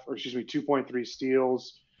 2.3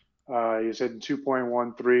 steals. He was hitting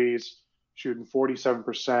 2.1 threes, shooting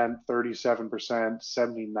 47%, 37%,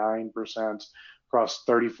 79% across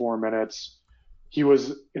 34 minutes. He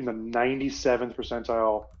was in the 97th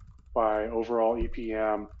percentile by overall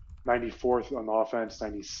EPM, 94th on offense,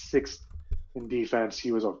 96th in defense.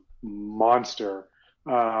 He was a monster.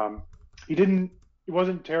 Um, he didn't. He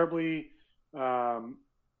wasn't terribly, um,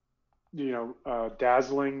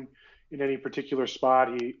 dazzling in any particular spot.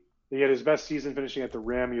 He had his best season finishing at the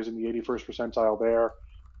rim. He was in the 81st percentile there.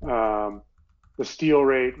 Um, the steal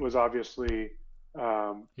rate was obviously He, just yeah,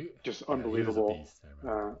 he was a unbelievable. beast. I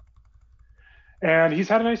remember. Uh, and he's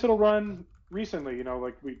had a nice little run recently.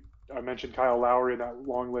 Like I mentioned Kyle Lowry in that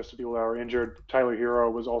long list of people that were injured. Tyler Hero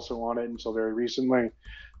was also on it until very recently.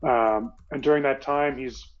 And during that time,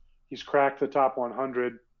 he's cracked the top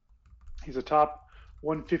 100. He's a top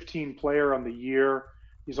 115 player on the year.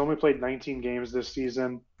 He's only played 19 games this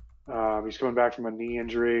season. He's coming back from a knee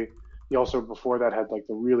injury. He also before that had like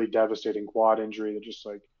the really devastating quad injury that just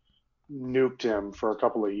like nuked him for a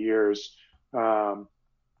couple of years. Um,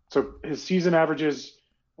 so his season averages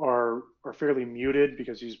are fairly muted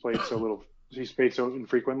because he's played so little. He's played so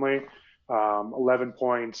infrequently. 11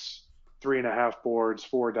 points, 3.5 boards,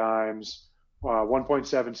 4 dimes,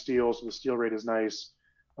 1.7 steals. So the steal rate is nice.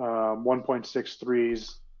 1.6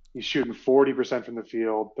 threes. He's shooting 40% from the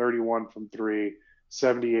field, 31 from three,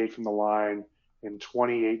 78 from the line in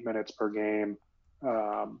 28 minutes per game.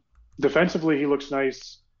 Defensively, he looks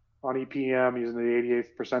nice on EPM. He's in the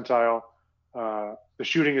 88th percentile. The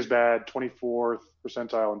shooting is bad, 24th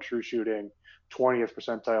percentile in true shooting, 20th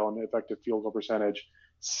percentile in effective field goal percentage,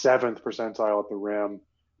 7th percentile at the rim.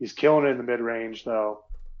 He's killing it in the mid range, though,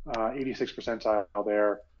 86th percentile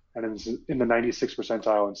there, and in the 96th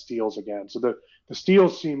percentile in steals again. So the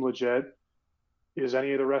steals seem legit. Is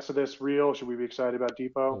any of the rest of this real? Should we be excited about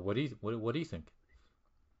Well, Depot? what do you think?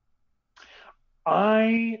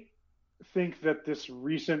 I think that this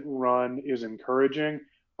recent run is encouraging.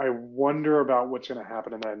 I wonder about what's going to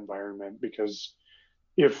happen in that environment because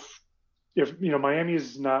if Miami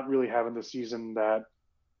is not really having the season that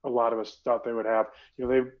a lot of us thought they would have.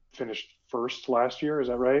 They finished first last year. Is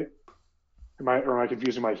that right? Am I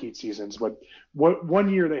confusing my Heat seasons? But what one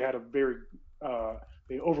year they had a very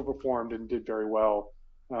they overperformed and did very well.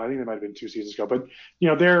 I think they might have been 2 seasons ago. But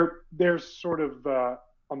they're sort of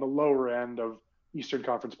on the lower end of Eastern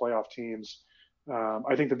Conference playoff teams.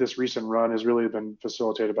 I think that this recent run has really been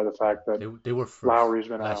facilitated by the fact that They were first Lowry's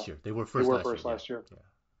been last out. year. They were They first were last year. first Yeah, last year.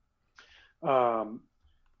 yeah. Um,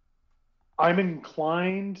 I'm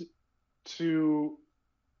inclined to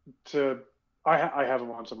to I have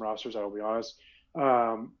him on some rosters. I will be honest,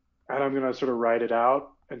 and I'm gonna sort of ride it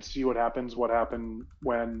out and see what happens. What happened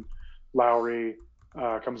when Lowry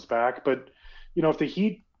comes back? But if the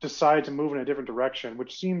Heat decide to move in a different direction,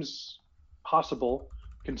 which seems possible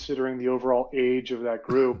considering the overall age of that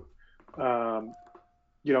group, um,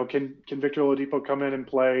 can Victor Oladipo come in and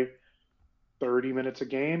play 30 minutes a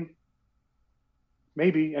game?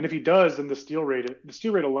 Maybe. And if he does, then the steal rate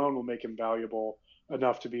alone will make him valuable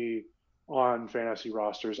enough to be on fantasy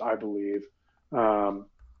rosters, I believe. Um,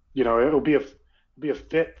 it'll be a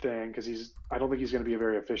fit thing because I don't think he's going to be a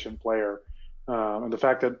very efficient player. And the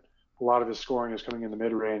fact that a lot of his scoring is coming in the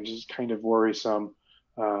mid range is kind of worrisome.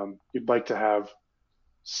 You'd like to have,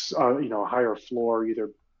 a higher floor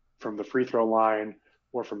either from the free throw line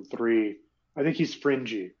or from three. I think he's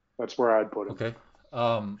fringy. That's where I'd put him. Okay.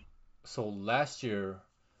 Um, so last year,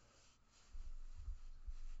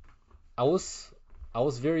 I was I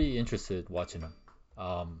was very interested watching him.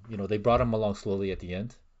 They brought him along slowly at the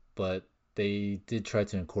end, but they did try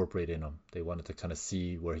to incorporate in him. They wanted to kind of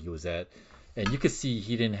see where he was at, and you could see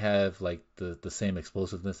he didn't have like the same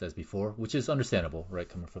explosiveness as before, which is understandable, right,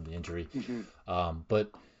 coming from the injury. Mm-hmm.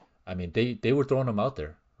 But I mean, they were throwing him out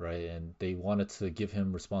there, right, and they wanted to give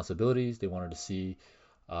him responsibilities. They wanted to see,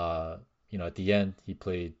 uh, at the end he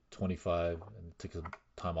played 25 and took some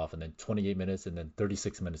time off, and then 28 minutes, and then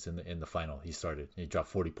 36 minutes in the final he started. And he dropped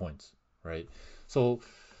 40 points, right? So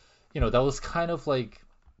that was kind of like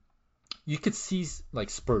you could see like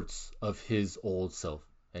spurts of his old self,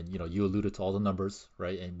 and you alluded to all the numbers,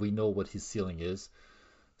 right? And we know what his ceiling is.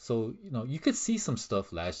 So you could see some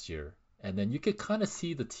stuff last year, and then you could kind of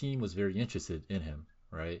see the team was very interested in him,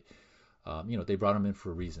 right? They brought him in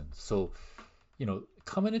for a reason. So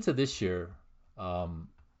coming into this year, um,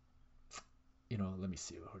 let me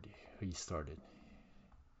see who he started.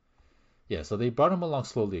 Yeah, so they brought him along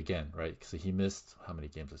slowly again, right? So he missed how many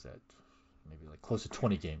games was that? Maybe like close to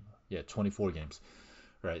 20 game. Yeah, 24 games,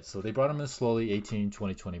 right? So they brought him in slowly, 18,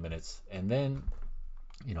 20, 20 minutes, and then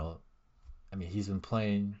you know, I mean, he's been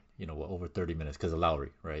playing, over 30 minutes because of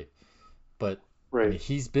Lowry, right? But I Right. mean,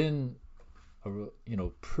 he's been,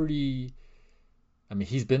 pretty. I mean,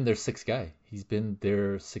 he's been their sixth guy. He's been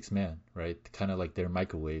their sixth man, right? Kind of like their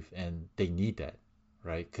microwave, and they need that,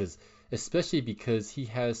 right? Especially because he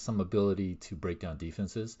has some ability to break down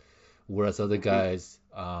defenses, whereas other Mm-hmm. guys,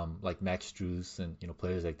 like Max Strus and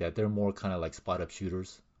players like that, they're more kind of like spot up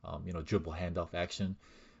shooters, dribble handoff action.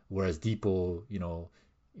 Whereas Depot,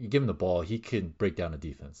 you give him the ball, he can break down a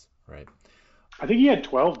defense, right? I think he had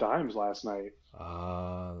 12 dimes last night.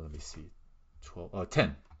 Let me see. 12,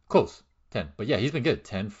 10. Close. 10. But yeah, he's been good.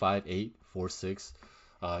 10, 5, 8, 4, 6.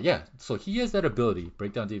 Yeah, so he has that ability,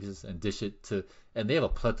 break down defenses and dish it to, and they have a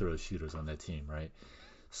plethora of shooters on that team, right?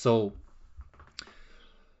 So,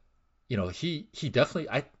 he definitely,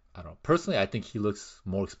 I don't know, personally, I think he looks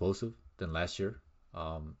more explosive than last year.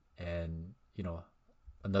 And,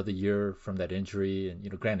 another year from that injury,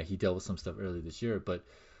 and, granted, he dealt with some stuff early this year, but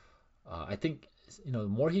I think the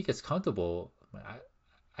more he gets comfortable,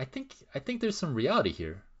 I think there's some reality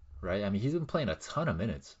here, right? I mean, he's been playing a ton of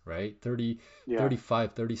minutes, right? 30, Yeah.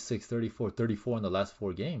 35, 36, 34, 34 in the last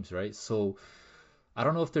four games, right? So I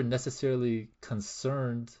don't know if they're necessarily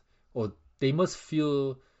concerned, or they must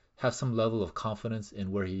feel have some level of confidence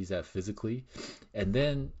in where he's at physically. And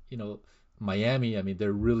then, Miami, I mean,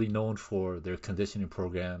 they're really known for their conditioning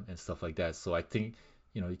program and stuff like that. So I think,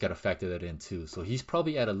 you got to factor that in too. So he's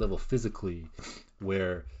probably at a level physically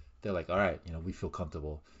where they're like, all right, we feel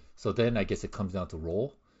comfortable. So then I guess it comes down to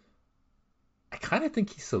role. I kind of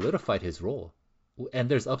think he solidified his role, and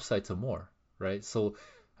there's upside to more, right? So,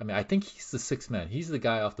 I mean, I think he's the sixth man. He's the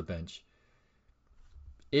guy off the bench.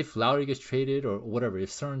 If Lowry gets traded or whatever, if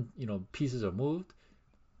certain pieces are moved,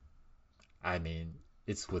 I mean,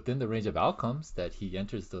 it's within the range of outcomes that he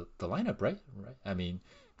enters the lineup, right? Right. I mean,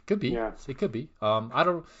 it could be. Yeah. It could be. I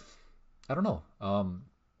don't know.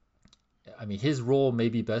 I mean, his role may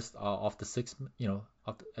be best off the six,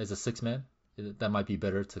 as a six man. That might be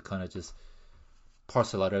better to kind of just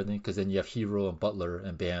parcel out everything because then you have Hero and Butler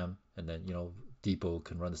and Bam, and then Depot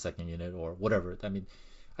can run the second unit or whatever. I mean,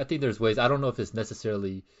 I think there's ways. I don't know if it's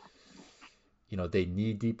necessarily they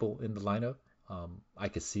need Depot in the lineup. I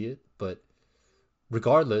could see it, but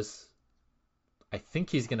regardless, I think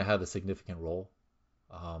he's going to have a significant role.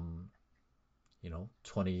 Um,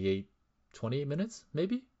 28 minutes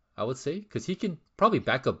maybe I would say because he can probably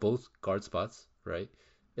back up both guard spots, right?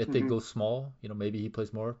 If they Hmm. go small, maybe he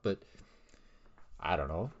plays more, but I don't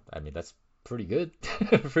know. I mean, that's pretty good,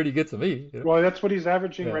 pretty good to me. Well, that's what he's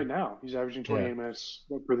averaging Yeah, right now. He's averaging yeah, 28 minutes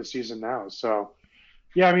for the season now. So,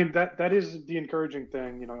 yeah, I mean that is the encouraging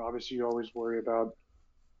thing. Obviously you always worry about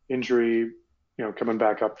injury, coming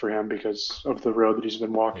back up for him because of the road that he's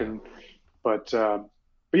been yeah. walking. But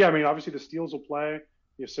yeah, I mean, obviously the steals will play.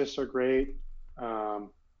 The assists are great. Um,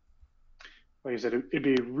 like I said, it'd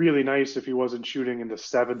be really nice if he wasn't shooting in the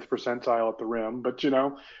seventh percentile at the rim. But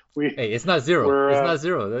we Hey, it's not zero. we're It's not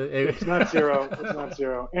zero. it's not zero. It's not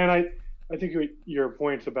zero. And I think your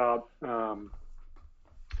point about sort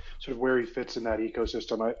of where he fits in that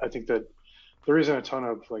ecosystem. I think that there isn't a ton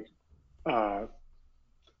of uh,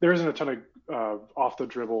 there isn't a ton of off the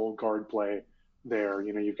dribble guard play there.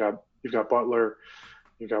 You've got Butler,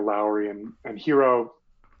 you've got Lowry, and Hero.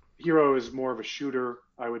 Hero is more of a shooter,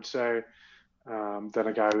 I would say, than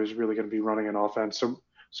a guy who's really going to be running an offense. So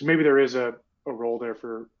maybe there is a role there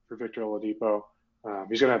for Victor Oladipo.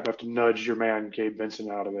 He's going to have to nudge your man Gabe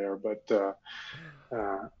Vincent out of there, but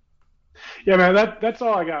uh, yeah, man, that's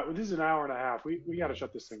all I got. This is an hour and a half. We got to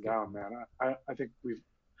shut this thing down, man. I think we've.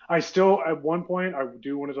 I still at one point I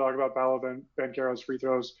do want to talk about Paolo Banchero's free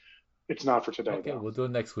throws. It's not for today Okay, though. we'll do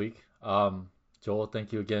it next week. Joel,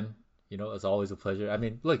 thank you again. It's always a pleasure. I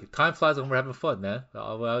mean, look, time flies when we're having fun, man.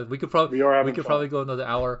 Well, we could probably We are we having could fun. probably go another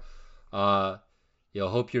hour. Uh,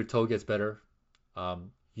 hope your toe gets better.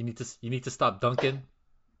 You need to stop dunking,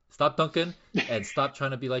 and stop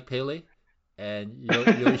trying to be like Pele, and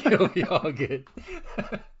you'll be all good.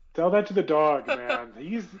 Tell that to the dog, man.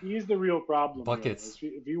 He's the real problem here. Buckets,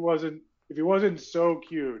 If he wasn't so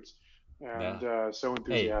cute nah. and so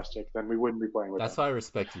Hey, enthusiastic, then we wouldn't be playing with him. that's why I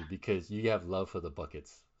respect you because you have love for the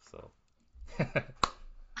buckets. So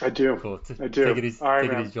I do. cool. I Take do. it easy. All right,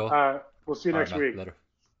 Take it man. easy, Joel. We'll see you All right, next man. week. Later.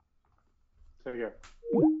 Take care.